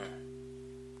judgment?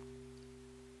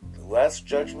 The last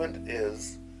judgment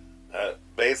is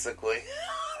basically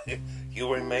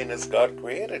you remain as God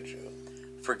created you.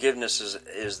 forgiveness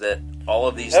is that all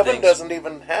of these Heaven things... doesn't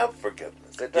even have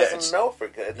forgiveness. It doesn't know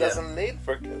forgiveness. It Yeah. doesn't need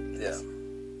forgiveness.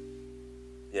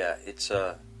 Yeah, it's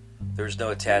there's no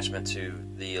attachment to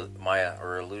the Maya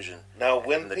or illusion. Now,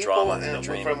 when and the people drama and the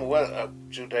dream. from a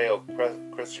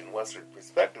Judeo-Christian Western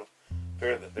perspective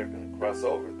fear that they're going to cross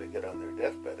over, they get on their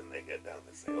deathbed and they get down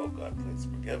and say, "Oh God, please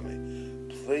forgive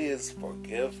me. Please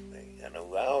forgive me and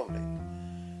allow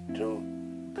me to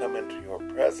come into your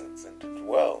presence and to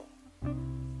dwell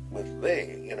with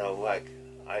thee." You know, like,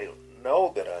 I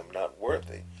know that I'm not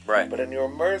worthy. Right. But in your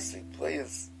mercy,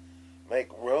 please make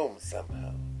room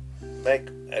somehow. Make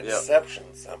exception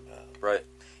somehow. Right.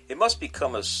 It must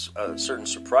become a certain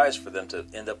surprise for them to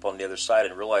end up on the other side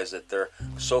and realize that their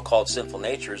so-called sinful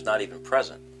nature is not even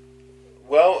present.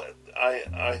 Well,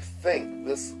 I think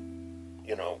this,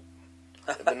 you know,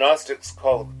 the Gnostics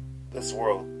called this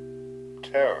world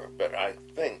terror, but I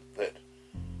think that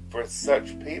for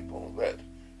such people that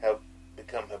have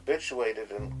become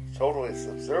habituated and totally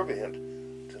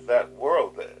subservient to that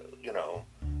world, you know,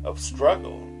 of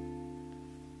struggle,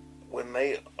 when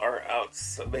they are out,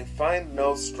 they find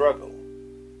no struggle,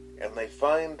 and they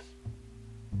find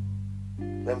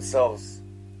themselves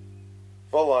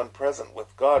full on present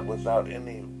with God without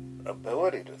any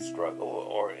ability to struggle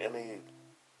or anything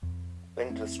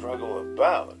to struggle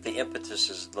about. The impetus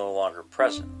is no longer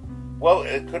present. Well,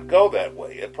 it could go that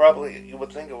way. It probably, you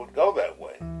would think it would go that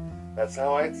way. That's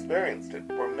how I experienced it.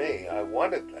 For me, I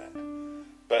wanted that.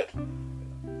 But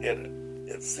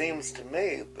it seems to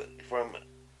me that from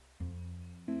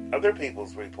other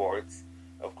people's reports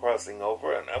of crossing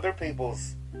over and other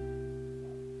people's...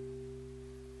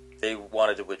 They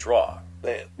wanted to withdraw.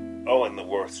 In the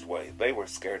worst way. They were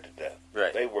scared to death.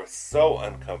 Right. They were so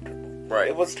uncomfortable. Right.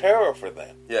 It was terror for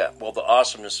them. Yeah, well, the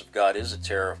awesomeness of God is a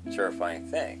terrifying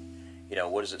thing. You know,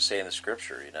 what does it say in the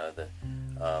Scripture? You know,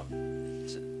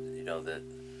 that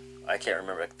I can't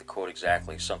remember the quote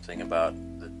exactly. Something about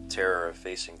the terror of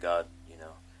facing God. You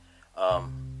know,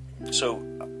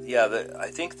 I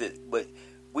think that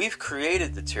we've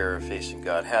created the terror of facing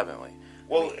God, haven't we?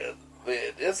 Well,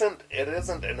 it isn't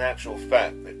an actual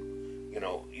fact that, you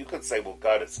know, you could say, well,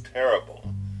 God is terrible.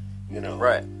 You know,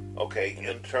 right? Okay,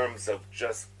 in terms of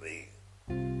just the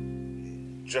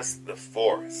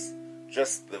force,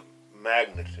 just the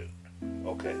magnitude.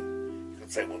 Okay, you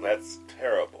could say, well, that's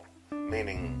terrible.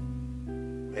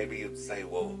 Meaning, maybe you'd say,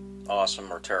 well,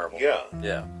 awesome or terrible.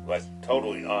 Yeah, like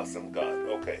totally awesome God.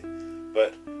 Okay,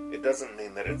 but it doesn't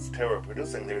mean that it's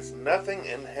terror-producing. There's nothing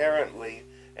inherently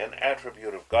an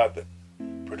attribute of God that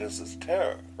produces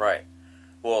terror. Right.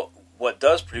 Well, what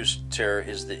does produce terror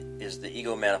is the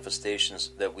ego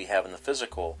manifestations that we have in the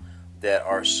physical that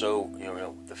are so, you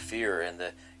know, the fear and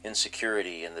the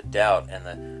insecurity and the doubt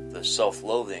and the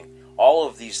self-loathing. All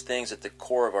of these things at the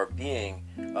core of our being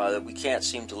that we can't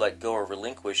seem to let go or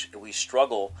relinquish. We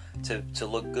struggle to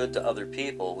look good to other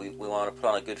people. We want to put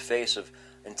on a good face of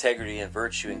integrity and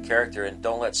virtue and character, and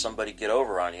don't let somebody get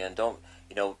over on you, and don't,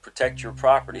 you know, protect your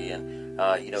property, and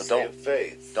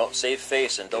don't save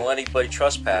face, and don't let anybody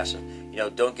trespass, and, you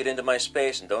know, don't get into my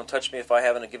space, and don't touch me if I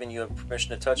haven't given you permission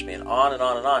to touch me, and on and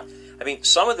on and on. I mean,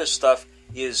 some of this stuff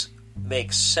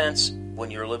makes sense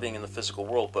when you're living in the physical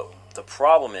world, but the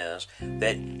problem is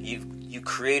that you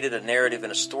created a narrative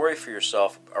and a story for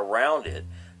yourself around it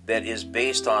that is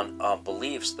based on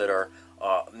beliefs that are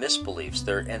misbeliefs.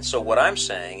 And so what I'm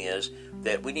saying is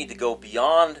that we need to go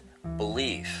beyond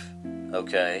belief,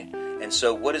 okay? And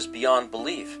so what is beyond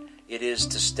belief? It is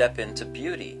to step into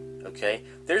beauty, okay?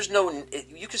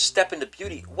 You can step into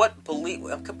beauty. What belief?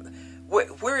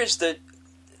 Where is the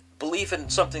belief in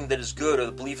something that is good or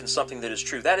the belief in something that is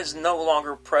true? That is no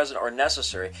longer present or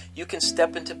necessary. You can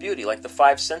step into beauty, like the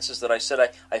five senses that I said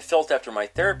I felt after my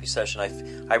therapy session.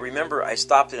 I remember I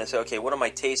stopped and I said, okay, what am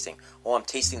I tasting? Oh, I'm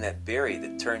tasting that berry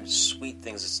that turns sweet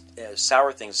things,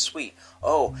 sour things sweet.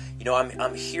 Oh, you know,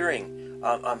 I'm hearing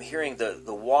the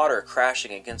water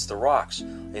crashing against the rocks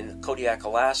in Kodiak,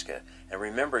 Alaska, and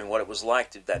remembering what it was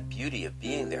like, that beauty of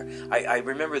being there. I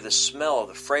remember the smell,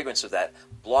 the fragrance of that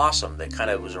blossom that kind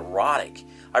of was erotic.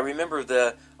 I remember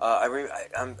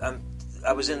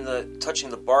I was touching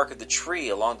the bark of the tree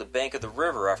along the bank of the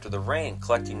river after the rain,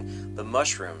 collecting the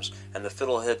mushrooms and the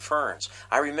fiddlehead ferns.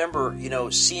 I remember, you know,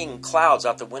 seeing clouds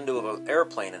out the window of an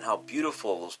airplane and how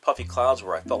beautiful those puffy clouds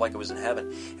were. I felt like I was in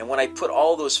heaven. And when I put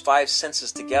all those five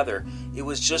senses together, it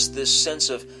was just this sense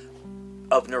of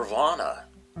nirvana,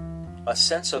 a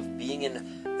sense of being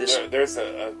in this. There's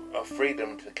a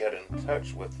freedom to get in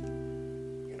touch with,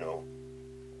 you know,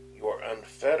 your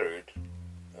unfettered,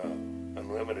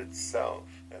 unlimited self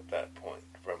at that point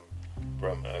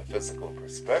from a physical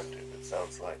perspective, it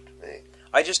sounds like to me.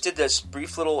 I just did this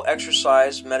brief little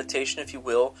exercise, meditation, if you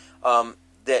will,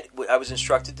 that I was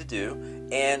instructed to do,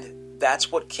 and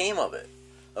that's what came of it.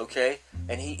 Okay,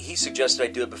 and he suggested I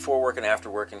do it before work and after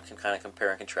work, and can kind of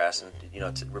compare and contrast,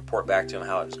 and to report back to him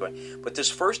how it was going. But this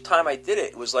first time I did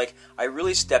it, it was like I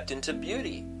really stepped into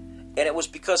beauty, and it was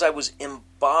because I was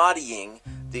embodying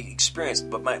the experience.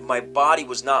 But my body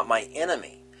was not my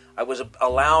enemy. I was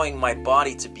allowing my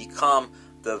body to become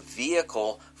the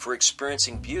vehicle for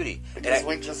experiencing beauty. Because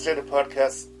we just did a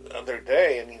podcast the other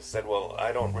day, and you said, well,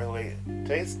 I don't really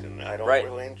taste and I don't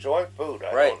really enjoy food.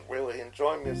 I don't really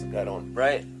enjoy music. I don't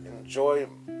enjoy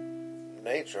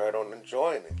nature. I don't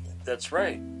enjoy anything. That's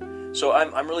right. So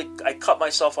I cut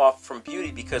myself off from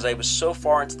beauty because I was so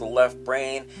far into the left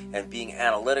brain and being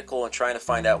analytical and trying to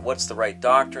find out what's the right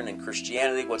doctrine in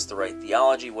Christianity, what's the right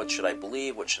theology, what should I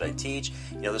believe, what should I teach,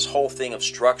 this whole thing of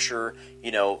structure,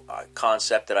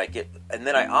 concept that I get, and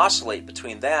then I oscillate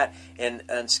between that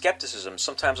and skepticism.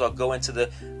 Sometimes I'll go into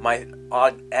my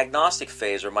agnostic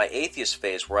phase or my atheist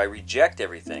phase where I reject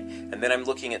everything, and then I'm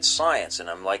looking at science and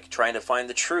I'm like trying to find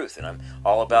the truth, and I'm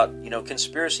all about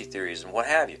conspiracy theories and what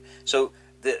have you. So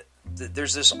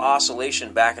there's this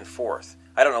oscillation back and forth.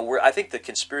 I don't know where. I think the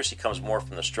conspiracy comes more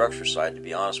from the structure side, to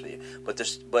be honest with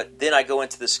you. But then I go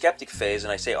into the skeptic phase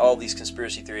and I say, all these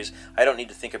conspiracy theories, I don't need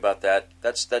to think about that.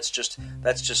 That's just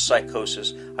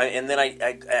psychosis. And then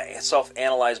I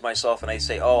self-analyze myself and I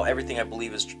say, oh, everything I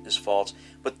believe is false.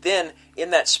 But then in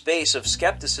that space of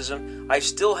skepticism, I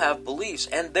still have beliefs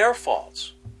and they're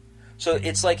false. So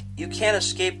it's like you can't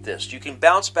escape this. You can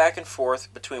bounce back and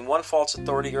forth between one false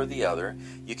authority or the other.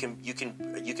 You can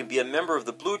be a member of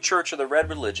the blue church or the red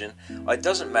religion. It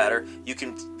doesn't matter. You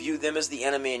can view them as the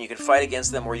enemy and you can fight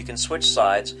against them, or you can switch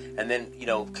sides and then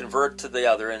convert to the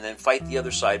other and then fight the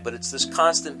other side. But it's this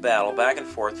constant battle back and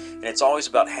forth, and it's always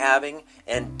about having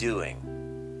and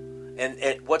doing.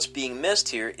 And what's being missed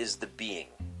here is the being.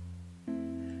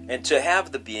 And to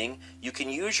have the being, you can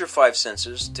use your five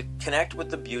senses to connect with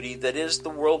the beauty that is the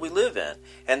world we live in.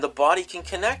 And the body can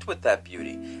connect with that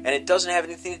beauty. And it doesn't have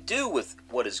anything to do with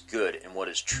what is good and what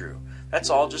is true. That's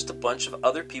all just a bunch of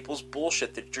other people's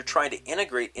bullshit that you're trying to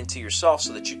integrate into yourself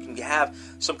so that you can have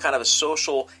some kind of a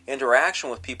social interaction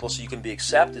with people so you can be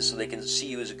accepted, so they can see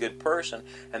you as a good person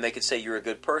and they can say you're a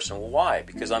good person. Well, why?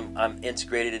 Because I'm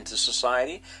integrated into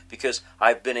society? Because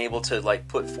I've been able to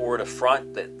put forward a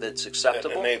front that's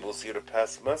acceptable? It enables you to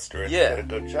pass muster and get a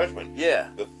good judgment. Yeah.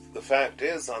 The fact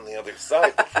is, on the other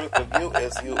side, the truth of you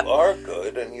is you are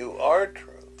good and you are true.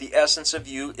 The essence of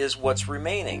you is what's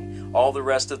remaining. All the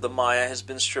rest of the Maya has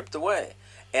been stripped away.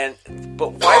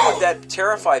 But why would that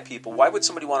terrify people? Why would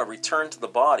somebody want to return to the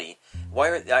body?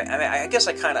 I guess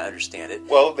I kind of understand it.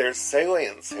 Well, there's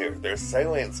salience here. There's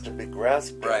salience to be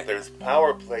grasped. Right. There's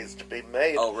power plays to be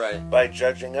made by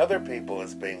judging other people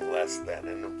as being less than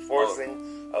and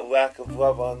enforcing a lack of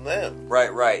love on them.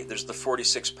 Right. There's the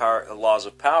 46 laws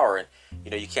of power, and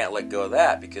you can't let go of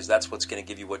that because that's what's going to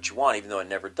give you what you want, even though it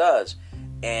never does.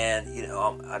 And,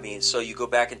 so you go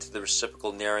back into the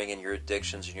reciprocal narrowing in your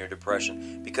addictions and your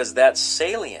depression because that's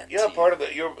salient. Yeah, part of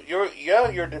it.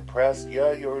 You're depressed.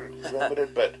 Yeah, you're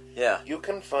limited, but you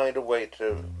can find a way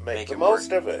to make the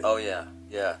most of it. Oh, yeah.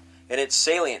 And it's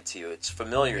salient to you. It's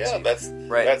familiar to you.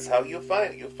 That's how you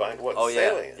find it. You find what's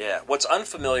salient. Yeah. What's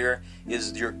unfamiliar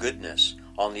is your goodness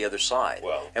on the other side.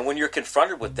 Well, and when you're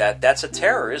confronted with that, that's a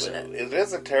terror, isn't it? It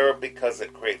is a terror because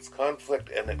it creates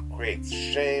conflict and it creates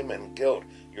shame and guilt.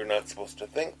 You're not supposed to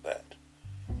think that.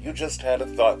 You just had a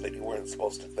thought that you weren't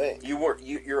supposed to think.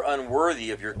 You're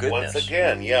unworthy of your goodness. Once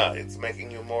again, it's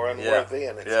making you more unworthy,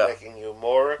 and it's making you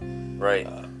more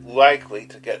likely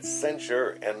to get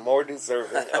censure and more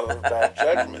deserving of a bad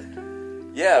judgment.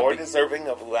 More deserving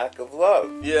of lack of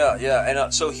love. Yeah.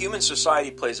 And so human society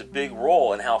plays a big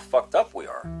role in how fucked up we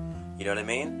are. You know what I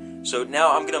mean? So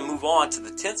now I'm going to move on to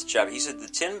the 10th chapter. He said the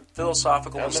 10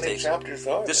 philosophical mistakes. How many chapters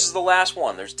are there? This is the last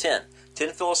one. There's 10. 10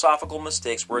 philosophical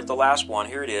mistakes. We're at the last one.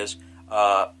 Here it is.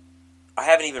 I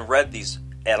haven't even read these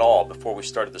at all before we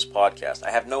started this podcast.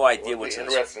 I have no idea what's in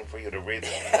this. It would be interesting for you to read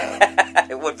them.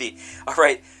 It would be. All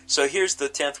right. So here's the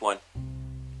 10th one.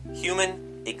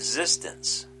 Human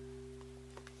existence.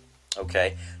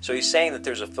 Okay. So he's saying that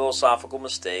there's a philosophical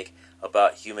mistake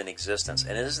about human existence.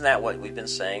 And isn't that what we've been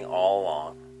saying all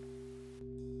along?